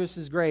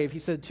Lazarus' grave, He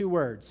said 2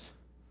 words.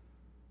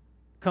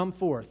 Come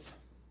forth.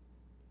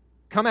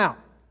 Come out.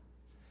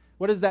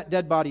 What does that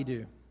dead body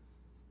do?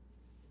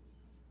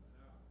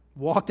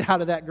 Walked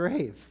out of that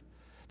grave.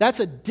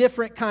 That's a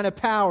different kind of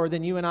power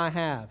than you and I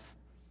have.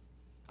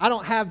 I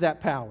don't have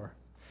that power.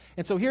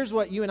 And so here's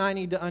what you and I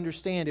need to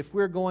understand. If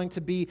we're going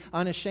to be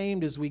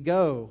unashamed as we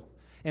go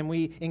and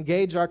we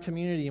engage our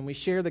community and we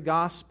share the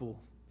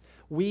gospel,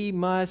 we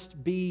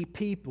must be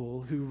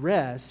people who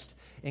rest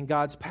in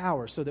God's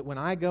power so that when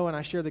I go and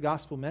I share the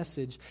gospel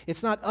message,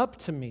 it's not up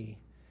to me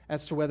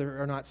as to whether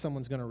or not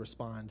someone's going to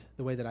respond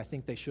the way that I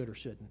think they should or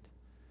shouldn't.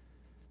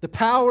 The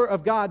power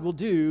of God will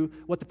do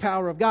what the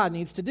power of God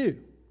needs to do.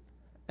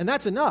 And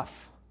that's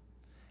enough.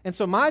 And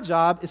so my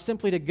job is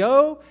simply to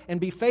go and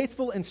be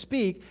faithful and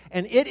speak,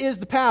 and it is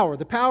the power.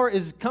 The power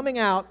is coming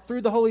out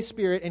through the Holy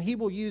Spirit, and He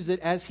will use it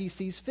as He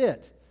sees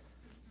fit.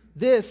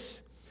 This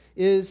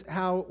is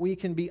how we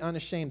can be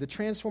unashamed. The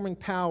transforming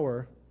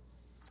power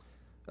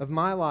of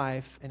my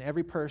life and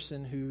every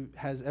person who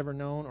has ever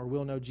known or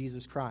will know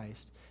Jesus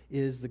Christ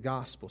is the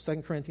gospel.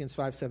 2 Corinthians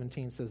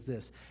 5:17 says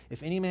this,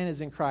 if any man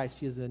is in Christ,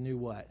 he is a new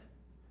what?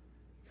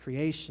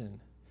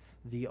 Creation.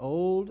 The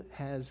old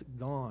has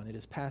gone, it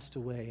has passed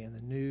away, and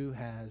the new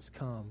has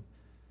come.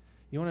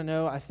 You want to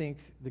know, I think,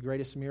 the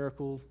greatest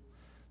miracle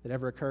that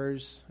ever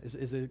occurs,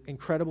 is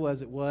incredible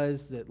as it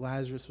was that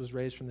Lazarus was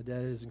raised from the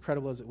dead, as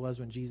incredible as it was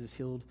when Jesus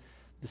healed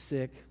the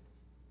sick,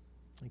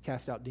 He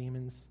cast out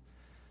demons.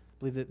 I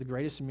believe that the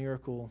greatest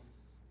miracle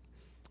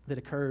that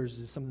occurs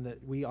is something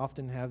that we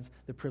often have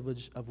the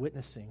privilege of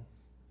witnessing.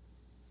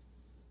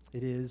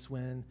 It is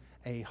when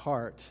a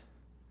heart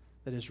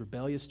that is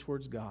rebellious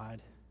towards God,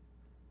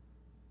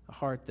 a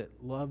heart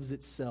that loves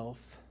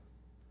itself,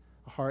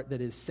 a heart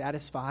that is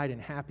satisfied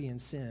and happy in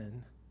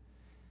sin,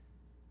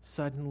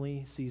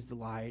 suddenly sees the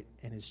light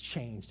and is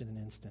changed in an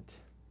instant.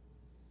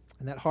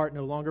 And that heart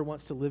no longer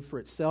wants to live for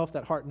itself.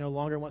 That heart no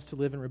longer wants to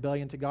live in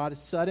rebellion to God.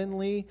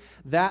 Suddenly,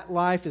 that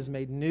life is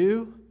made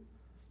new.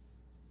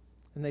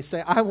 And they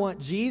say, I want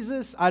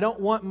Jesus. I don't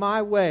want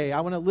my way.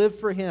 I want to live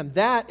for Him.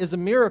 That is a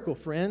miracle,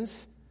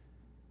 friends.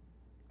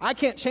 I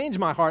can't change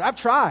my heart. I've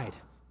tried.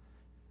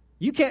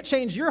 You can't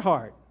change your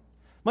heart,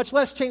 much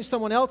less change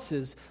someone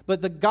else's.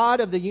 But the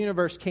God of the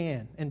universe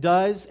can and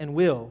does and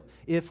will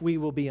if we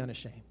will be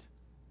unashamed.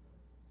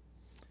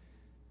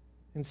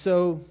 And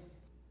so,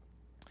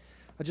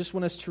 I just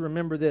want us to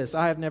remember this.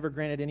 I have never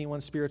granted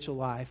anyone spiritual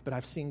life, but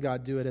I've seen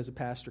God do it as a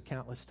pastor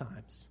countless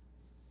times.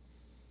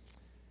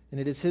 And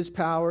it is His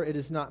power, it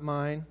is not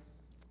mine.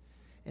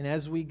 And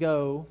as we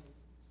go,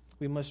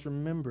 we must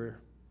remember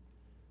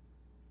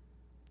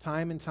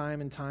time and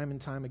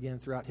time again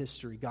throughout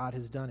history, God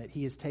has done it.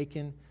 He has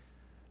taken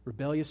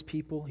rebellious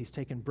people, He's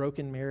taken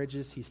broken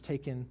marriages, He's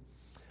taken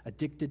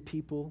addicted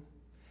people,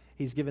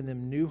 He's given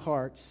them new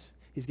hearts,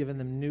 He's given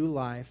them new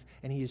life,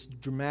 and He has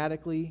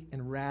dramatically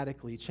and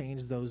radically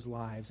changed those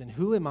lives. And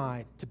who am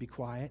I to be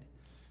quiet?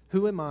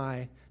 Who am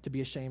I to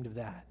be ashamed of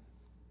that?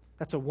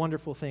 That's a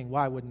wonderful thing.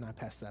 Why wouldn't I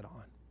pass that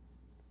on?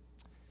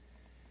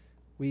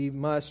 We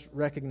must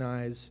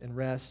recognize and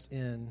rest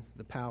in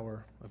the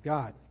power of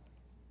God.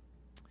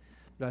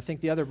 But I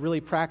think the other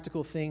really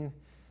practical thing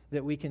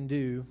that we can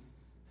do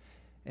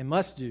and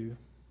must do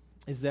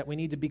is that we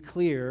need to be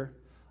clear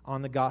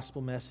on the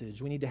gospel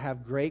message. We need to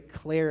have great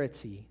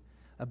clarity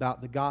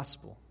about the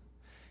gospel.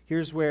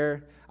 Here's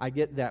where I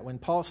get that. When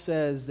Paul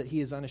says that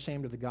he is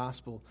unashamed of the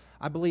gospel,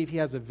 I believe he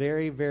has a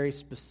very, very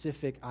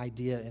specific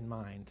idea in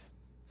mind.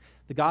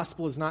 The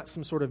gospel is not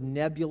some sort of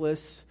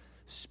nebulous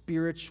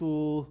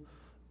spiritual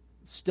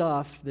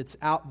stuff that's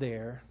out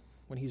there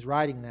when he's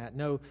writing that.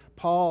 No,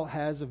 Paul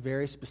has a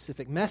very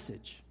specific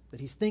message that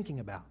he's thinking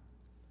about.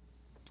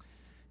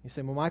 You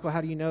say, well, Michael,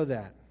 how do you know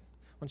that?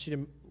 I want you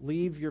to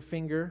leave your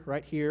finger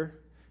right here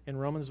in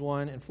Romans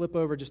 1 and flip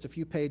over just a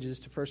few pages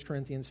to 1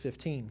 Corinthians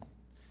 15.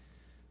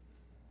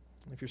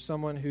 If you're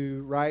someone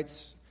who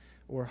writes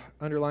or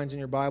underlines in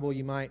your Bible,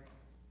 you might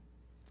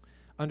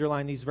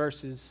underline these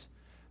verses.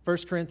 1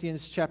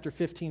 Corinthians chapter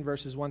 15,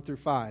 verses 1 through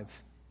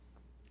 5.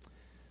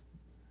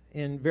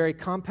 In very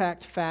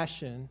compact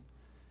fashion,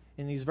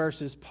 in these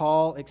verses,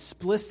 Paul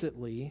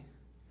explicitly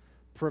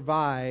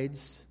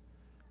provides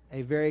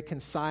a very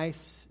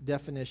concise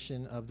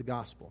definition of the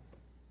gospel.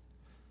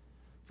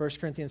 1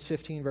 Corinthians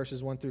 15,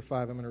 verses 1 through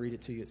 5, I'm going to read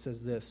it to you. It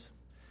says this.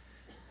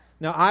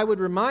 Now, I would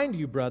remind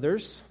you,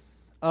 brothers,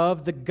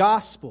 of the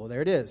gospel.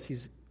 There it is.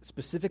 He's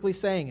specifically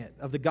saying it.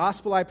 Of the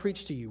gospel I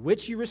preached to you,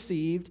 which you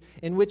received,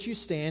 in which you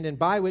stand, and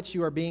by which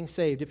you are being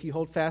saved, if you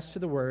hold fast to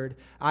the word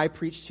I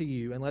preached to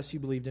you, unless you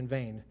believed in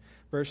vain.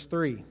 Verse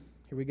 3.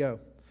 Here we go.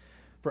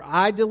 For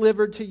I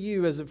delivered to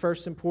you as of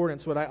first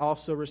importance what I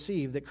also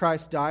received, that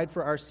Christ died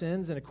for our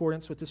sins in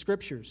accordance with the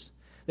Scriptures,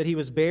 that He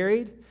was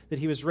buried, that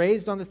He was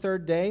raised on the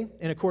third day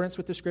in accordance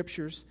with the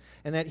Scriptures,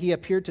 and that He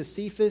appeared to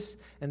Cephas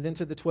and then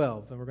to the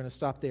 12. And we're going to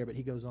stop there, but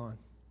he goes on.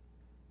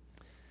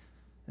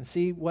 And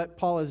see what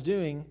Paul is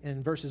doing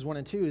in verses 1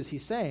 and 2 is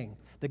he's saying,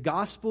 the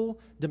gospel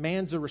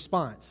demands a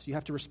response. You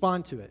have to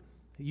respond to it.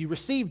 You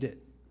received it.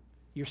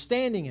 You're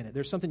standing in it.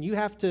 There's something you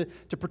have to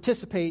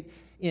participate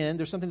in.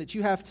 There's something that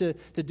you have to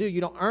do. You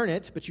don't earn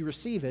it, but you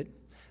receive it.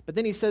 But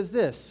then he says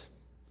this.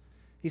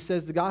 He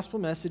says the gospel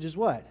message is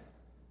what?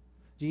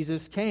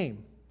 Jesus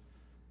came.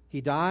 He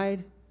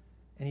died,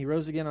 and He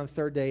rose again on the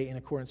third day in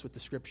accordance with the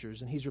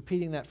Scriptures. And he's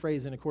repeating that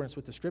phrase in accordance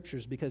with the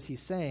Scriptures because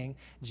he's saying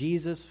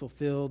Jesus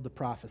fulfilled the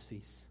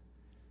prophecies.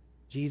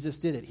 Jesus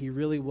did it. He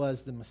really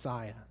was the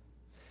Messiah.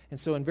 And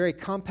so in very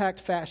compact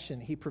fashion,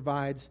 he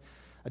provides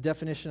a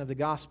definition of the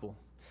gospel.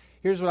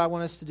 Here's what I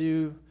want us to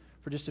do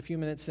for just a few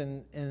minutes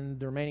in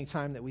the remaining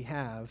time that we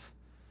have.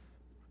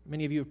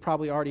 Many of you have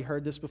probably already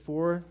heard this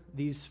before.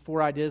 These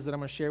 4 ideas that I'm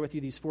going to share with you,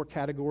 these 4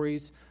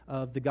 categories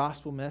of the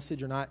gospel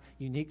message are not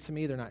unique to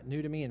me. They're not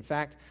new to me. In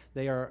fact,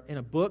 they are in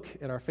a book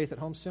at our Faith at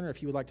Home Center.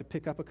 If you would like to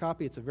pick up a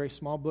copy, it's a very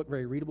small book,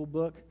 very readable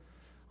book.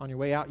 On your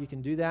way out, you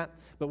can do that.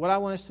 But what I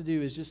want us to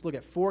do is just look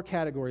at 4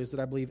 categories that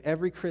I believe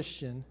every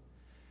Christian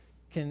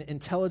can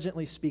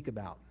intelligently speak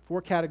about.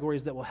 4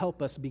 categories that will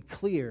help us be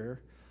clear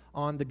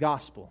on the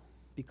gospel.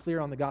 Be clear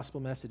on the gospel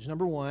message.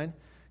 Number 1,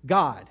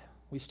 God.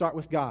 We start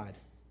with God.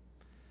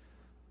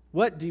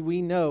 What do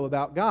we know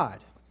about God?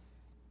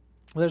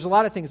 Well, there's a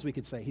lot of things we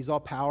could say. He's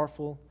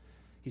all-powerful.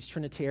 He's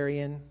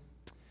Trinitarian.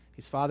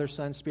 He's Father,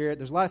 Son, Spirit.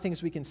 There's a lot of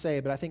things we can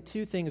say, but I think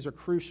 2 things are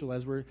crucial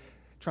as we're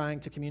trying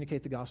to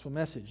communicate the gospel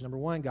message. Number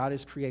 1, God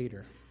is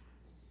creator.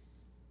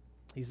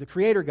 He's the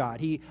creator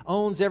God. He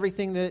owns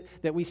everything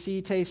that we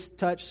see, taste,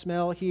 touch,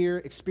 smell, hear,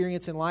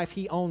 experience in life.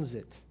 He owns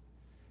it.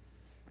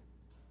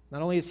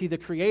 Not only is He the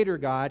creator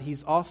God,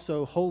 He's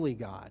also holy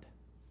God.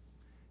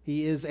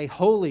 He is a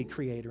holy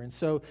creator, and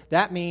so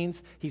that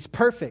means He's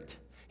perfect.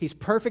 He's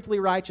perfectly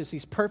righteous.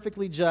 He's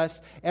perfectly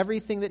just.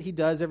 Everything that He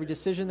does, every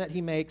decision that He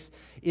makes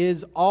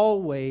is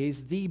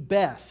always the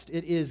best.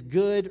 It is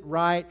good,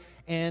 right,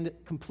 and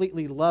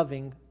completely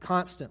loving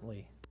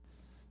constantly.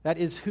 That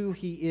is who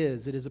he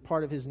is. It is a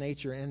part of his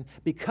nature. And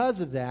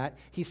because of that,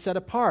 he's set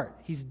apart.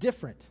 He's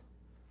different.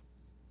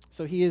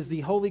 So he is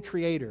the holy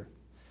creator.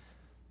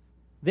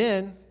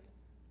 Then,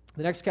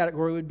 the next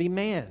category would be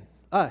man,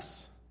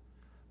 us.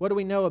 What do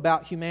we know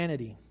about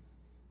humanity?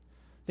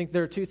 I think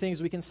there are two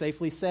things we can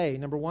safely say.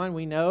 Number one,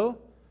 we know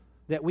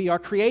that we are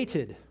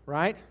created,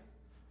 right?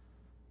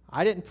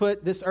 I didn't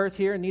put this earth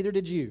here, and neither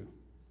did you.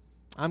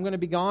 I'm going to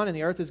be gone, and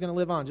the earth is going to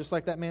live on, just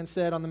like that man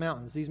said on the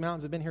mountains. These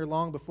mountains have been here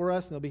long before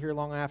us, and they'll be here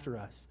long after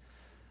us.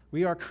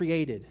 We are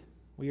created.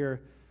 We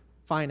are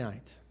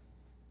finite.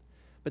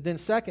 But then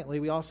secondly,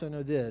 we also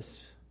know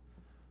this.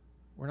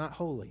 We're not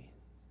holy.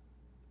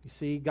 You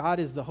see, God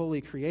is the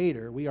holy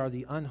creator. We are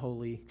the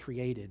unholy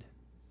created.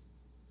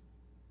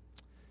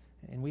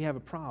 And we have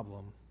a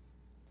problem.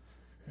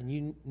 And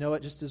you know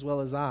it just as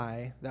well as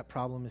I. That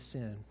problem is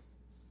sin.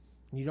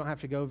 And you don't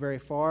have to go very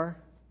far.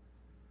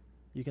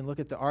 You can look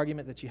at the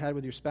argument that you had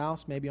with your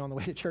spouse, maybe on the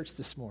way to church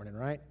this morning,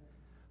 right?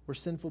 We're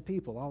sinful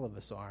people. All of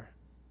us are.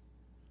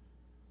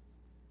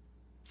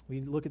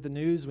 We look at the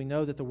news. We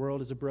know that the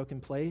world is a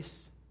broken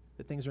place,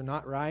 that things are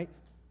not right,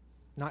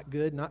 not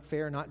good, not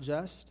fair, not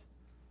just.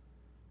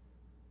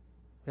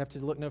 We have to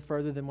look no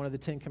further than one of the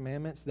 10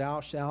 Commandments,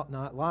 thou shalt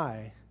not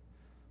lie.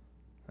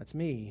 That's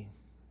me.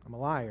 I'm a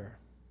liar.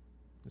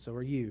 And so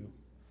are you.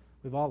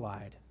 We've all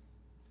lied.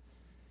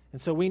 And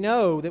so we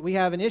know that we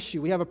have an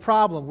issue. We have a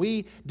problem.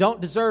 We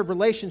don't deserve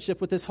relationship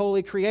with this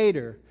holy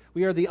creator.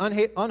 We are the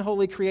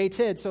unholy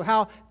created. So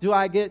how do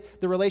I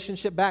get the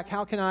relationship back?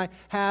 How can I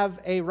have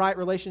a right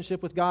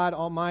relationship with God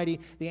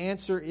Almighty? The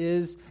answer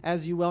is,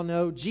 as you well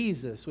know,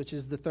 Jesus, which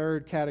is the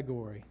third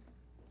category.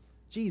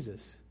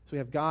 Jesus. So we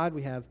have God,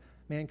 we have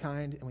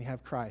mankind, and we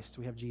have Christ.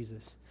 We have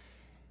Jesus.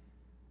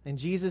 And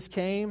Jesus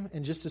came,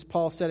 and just as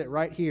Paul said it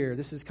right here,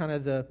 this is kind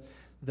of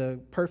the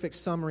perfect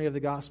summary of the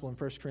gospel in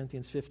 1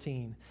 Corinthians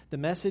 15. The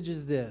message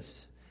is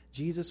this: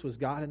 Jesus was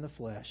God in the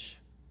flesh.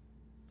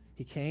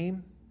 He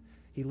came,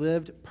 he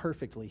lived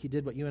perfectly. He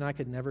did what you and I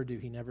could never do.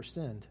 He never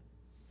sinned.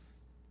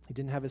 He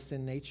didn't have a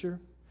sin nature.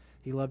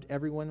 He loved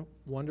everyone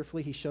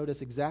wonderfully. He showed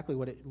us exactly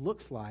what it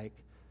looks like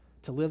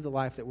to live the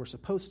life that we're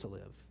supposed to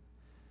live.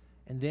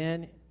 And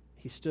then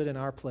he stood in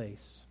our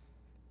place.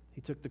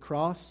 He took the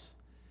cross,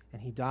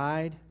 and he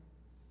died,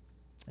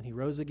 and he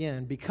rose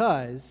again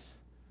because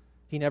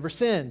he never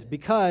sinned,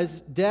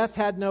 because death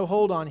had no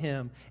hold on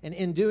him. And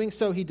in doing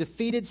so, he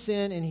defeated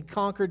sin and he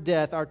conquered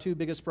death, our two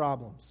biggest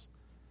problems.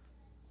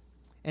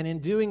 And in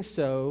doing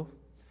so,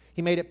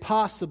 he made it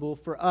possible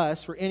for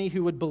us, for any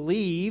who would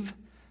believe,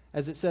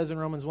 as it says in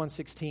Romans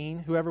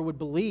 1:16, whoever would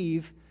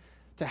believe,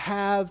 to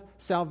have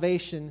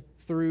salvation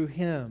through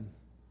him.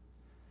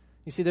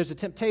 You see, there's a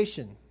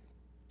temptation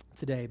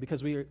today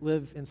because we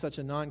live in such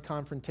a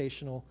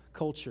non-confrontational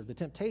culture. The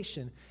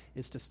temptation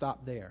is to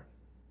stop there.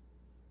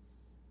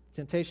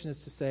 Temptation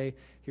is to say,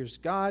 here's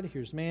God,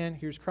 here's man,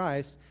 here's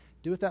Christ.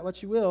 Do with that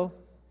what you will,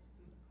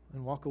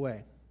 and walk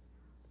away.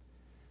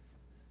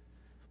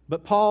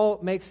 But Paul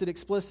makes it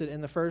explicit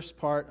in the first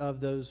part of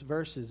those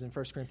verses in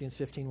 1 Corinthians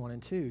 15, 1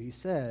 and 2. He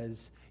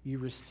says, you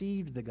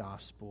received the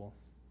gospel,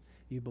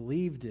 you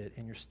believed it,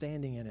 and you're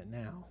standing in it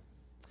now.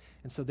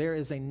 And so there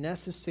is a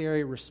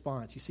necessary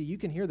response. You see, you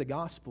can hear the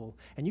gospel,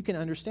 and you can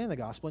understand the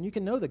gospel, and you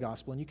can know the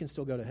gospel, and you can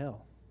still go to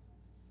hell.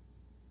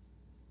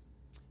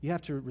 You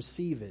have to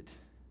receive it.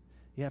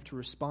 You have to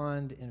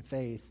respond in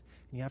faith,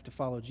 and you have to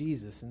follow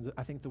Jesus. And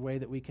I think the way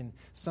that we can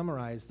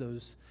summarize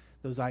those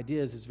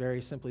ideas is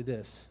very simply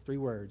this: 3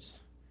 words.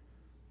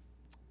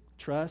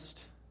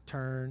 Trust,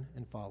 turn,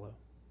 and follow.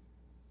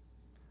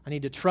 I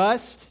need to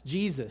trust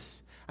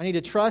Jesus. I need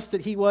to trust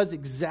that he was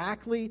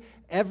exactly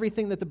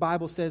everything that the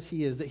Bible says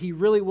he is, that he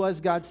really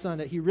was God's son,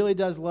 that he really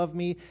does love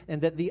me,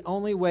 and that the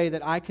only way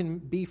that I can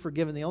be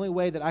forgiven, the only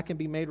way that I can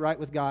be made right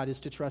with God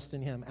is to trust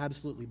in him.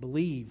 Absolutely.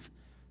 Believe.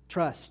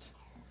 Trust.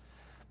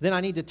 Then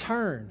I need to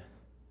turn.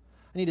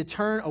 I need to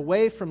turn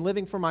away from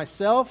living for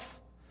myself,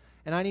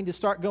 and I need to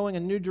start going a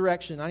new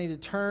direction. I need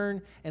to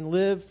turn and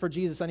live for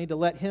Jesus. I need to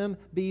let him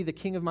be the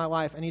king of my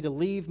life. I need to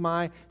leave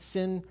my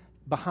sin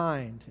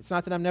behind. It's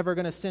not that I'm never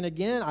going to sin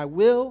again. I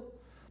will,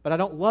 but I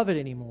don't love it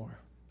anymore.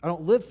 I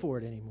don't live for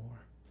it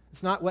anymore.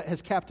 It's not what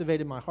has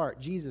captivated my heart.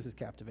 Jesus has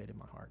captivated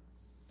my heart.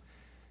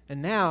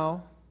 And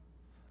now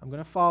I'm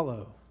going to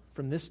follow.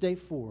 From this day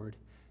forward,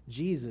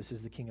 Jesus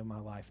is the king of my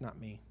life, not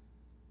me.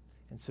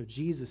 And so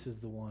Jesus is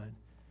the one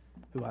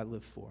who I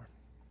live for.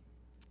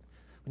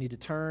 We need to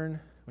turn,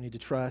 we need to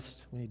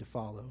trust, we need to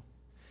follow.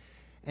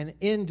 And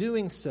in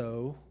doing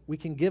so, we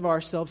can give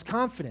ourselves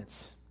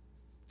confidence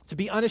to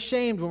be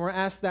unashamed when we're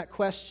asked that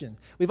question.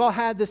 We've all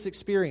had this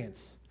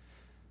experience.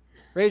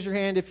 Raise your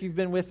hand if you've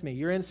been with me.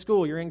 You're in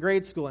school, you're in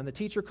grade school, and the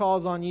teacher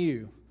calls on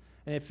you.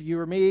 And if you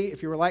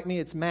were like me,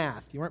 it's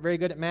math. You weren't very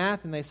good at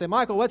math, and they say,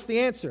 Michael, what's the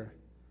answer?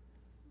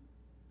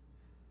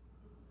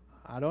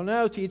 I don't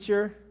know,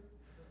 teacher.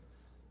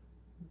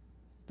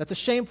 That's a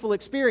shameful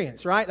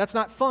experience, right? That's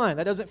not fun.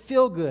 That doesn't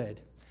feel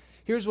good.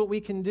 Here's what we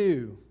can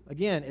do.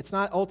 Again, it's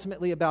not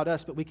ultimately about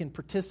us, but we can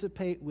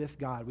participate with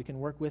God. We can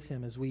work with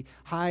him as we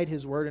hide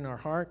his word in our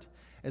heart,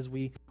 as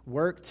we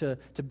work to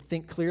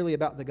think clearly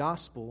about the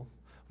gospel,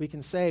 we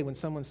can say when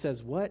someone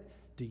says, "What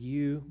do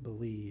you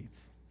believe?"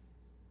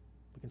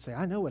 We can say,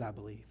 "I know what I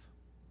believe.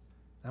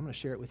 I'm going to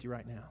share it with you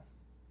right now."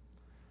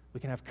 We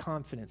can have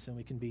confidence and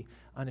we can be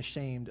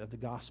unashamed of the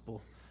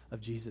gospel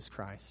of Jesus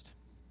Christ.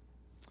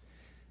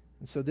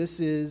 And so this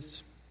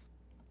is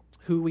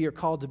who we are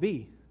called to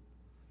be.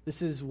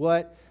 This is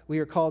what we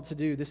are called to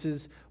do. This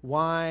is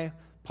why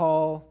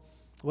Paul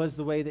was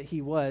the way that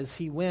he was.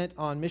 He went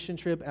on mission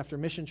trip after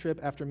mission trip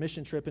after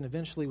mission trip and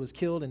eventually was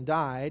killed and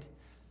died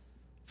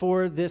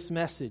for this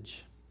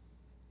message.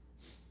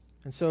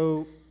 And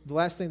so the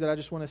last thing that I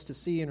just want us to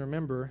see and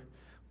remember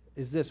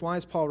is this. Why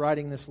is Paul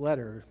writing this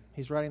letter?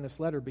 He's writing this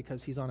letter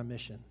because he's on a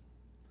mission.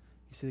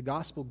 You see, the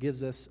gospel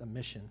gives us a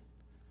mission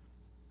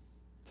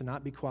to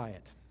not be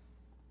quiet.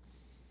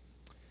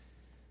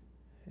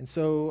 And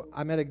so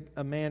I met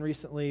a man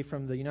recently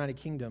from the United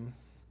Kingdom.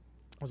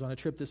 I was on a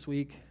trip this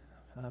week.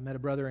 Met a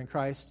brother in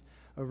Christ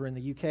over in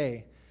the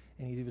UK,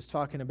 and he was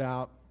talking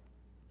about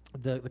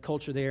the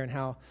culture there and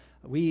how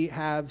we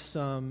have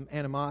some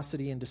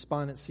animosity and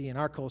despondency in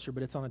our culture,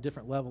 but it's on a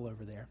different level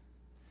over there.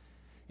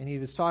 And he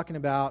was talking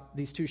about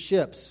these two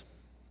ships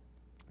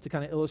to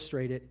kind of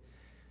illustrate it.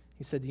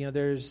 He said,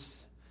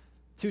 there's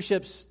two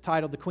ships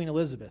titled the Queen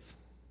Elizabeth.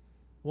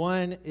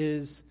 One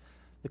is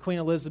the Queen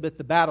Elizabeth,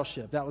 the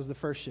battleship. That was the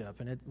first ship,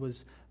 and it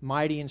was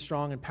mighty and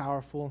strong and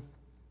powerful.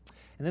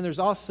 And then there's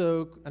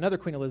also another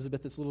Queen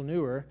Elizabeth that's a little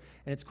newer,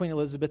 and it's Queen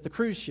Elizabeth, the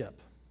cruise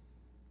ship.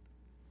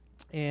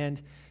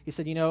 And he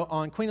said,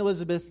 on Queen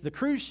Elizabeth, the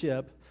cruise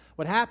ship,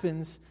 what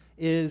happens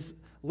is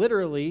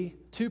literally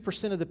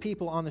 2% of the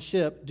people on the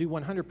ship do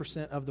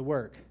 100% of the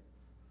work.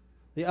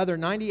 The other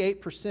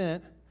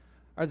 98%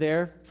 are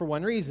there for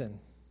one reason.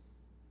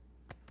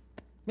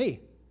 Me.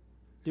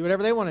 Do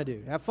whatever they want to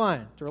do. Have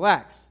fun. To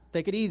relax.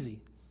 Take it easy.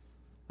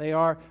 They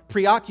are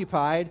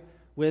preoccupied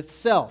with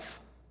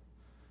self.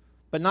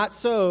 But not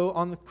so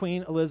on the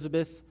Queen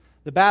Elizabeth,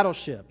 the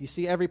battleship. You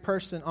see, every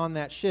person on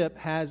that ship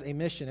has a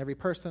mission. Every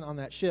person on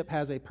that ship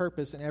has a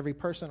purpose, and every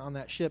person on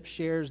that ship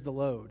shares the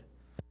load.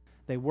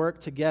 They work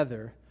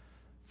together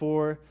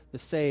for the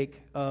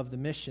sake of the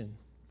mission,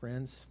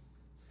 friends.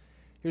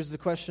 Here's the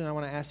question I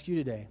want to ask you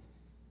today.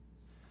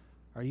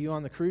 Are you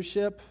on the cruise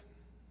ship,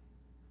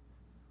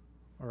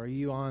 or are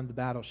you on the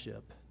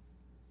battleship?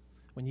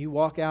 When you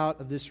walk out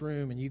of this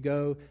room and you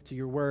go to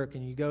your work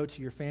and you go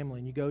to your family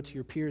and you go to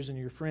your peers and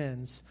your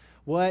friends,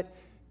 what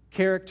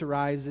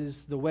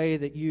characterizes the way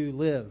that you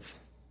live?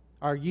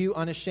 Are you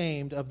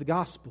unashamed of the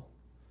gospel?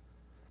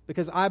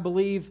 Because I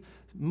believe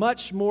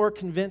much more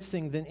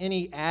convincing than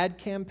any ad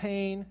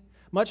campaign,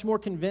 much more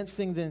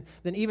convincing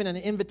than even an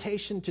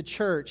invitation to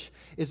church,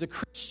 is a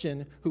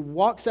Christian who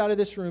walks out of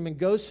this room and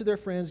goes to their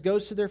friends,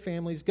 goes to their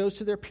families, goes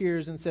to their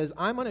peers and says,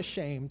 "I'm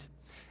unashamed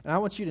and I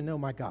want you to know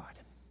my God.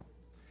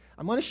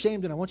 I'm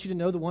unashamed and I want you to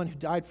know the one who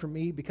died for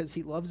me because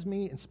he loves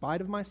me in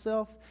spite of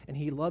myself, and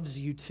he loves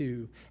you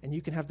too, and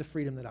you can have the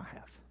freedom that I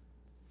have.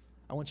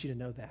 I want you to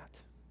know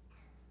that."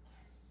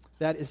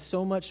 That is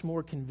so much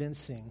more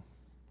convincing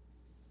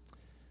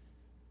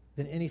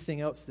than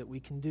anything else that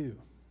we can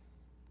do.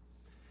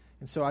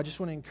 And so I just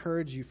want to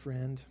encourage you,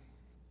 friend,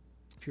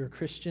 if you're a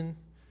Christian,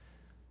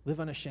 live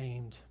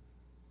unashamed.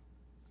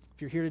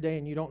 If you're here today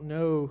and you don't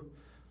know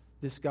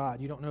this God,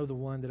 you don't know the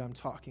one that I'm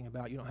talking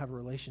about, you don't have a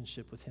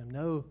relationship with him,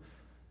 know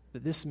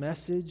that this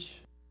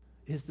message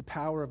is the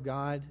power of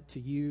God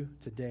to you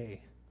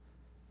today.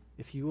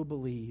 If you will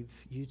believe,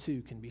 you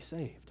too can be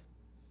saved.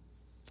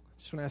 I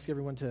just want to ask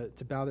everyone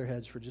to bow their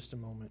heads for just a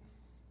moment.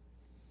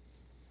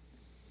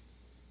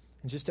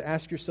 And just to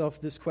ask yourself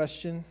this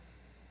question: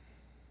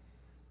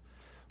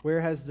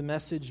 where has the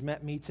message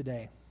met me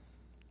today?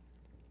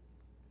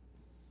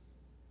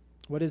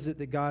 What is it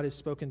that God has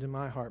spoken to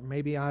my heart?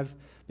 Maybe I've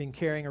been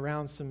carrying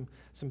around some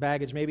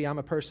baggage. Maybe I'm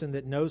a person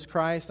that knows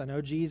Christ, I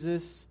know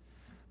Jesus,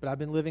 but I've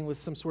been living with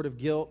some sort of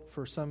guilt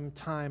for some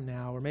time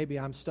now. Or maybe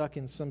I'm stuck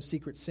in some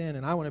secret sin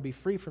and I want to be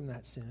free from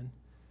that sin.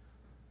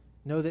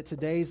 Know that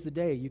today's the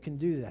day you can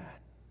do that.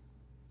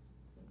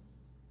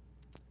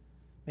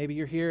 Maybe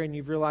you're here and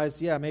you've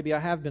realized, maybe I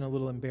have been a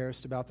little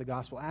embarrassed about the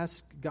gospel.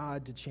 Ask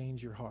God to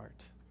change your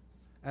heart.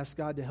 Ask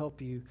God to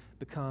help you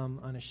become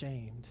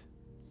unashamed.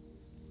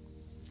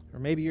 Or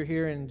maybe you're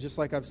here and just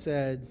like I've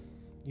said,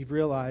 you've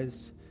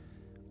realized,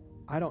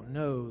 I don't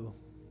know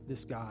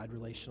this God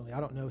relationally. I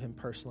don't know him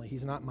personally.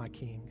 He's not my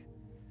king.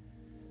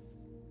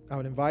 I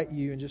would invite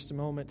you in just a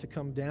moment to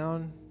come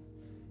down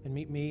and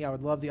meet me. I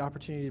would love the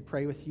opportunity to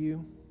pray with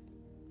you.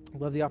 I'd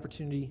love the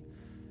opportunity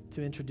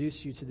to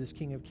introduce you to this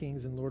King of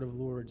Kings and Lord of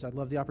Lords. I'd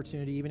love the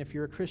opportunity, even if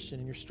you're a Christian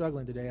and you're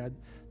struggling today, I'd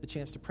the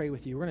chance to pray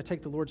with you. We're going to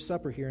take the Lord's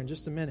Supper here in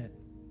just a minute.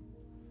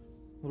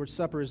 The Lord's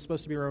Supper is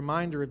supposed to be a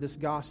reminder of this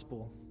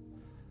gospel.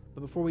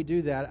 But before we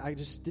do that, I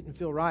just didn't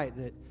feel right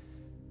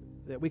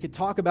that we could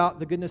talk about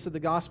the goodness of the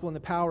gospel and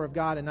the power of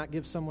God and not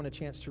give someone a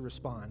chance to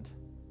respond.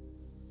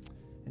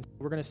 And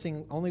we're going to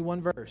sing only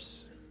one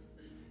verse.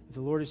 If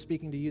the Lord is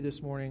speaking to you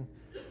this morning,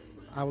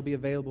 I will be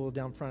available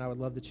down front. I would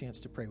love the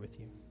chance to pray with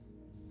you.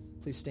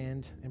 Please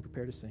stand and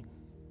prepare to sing.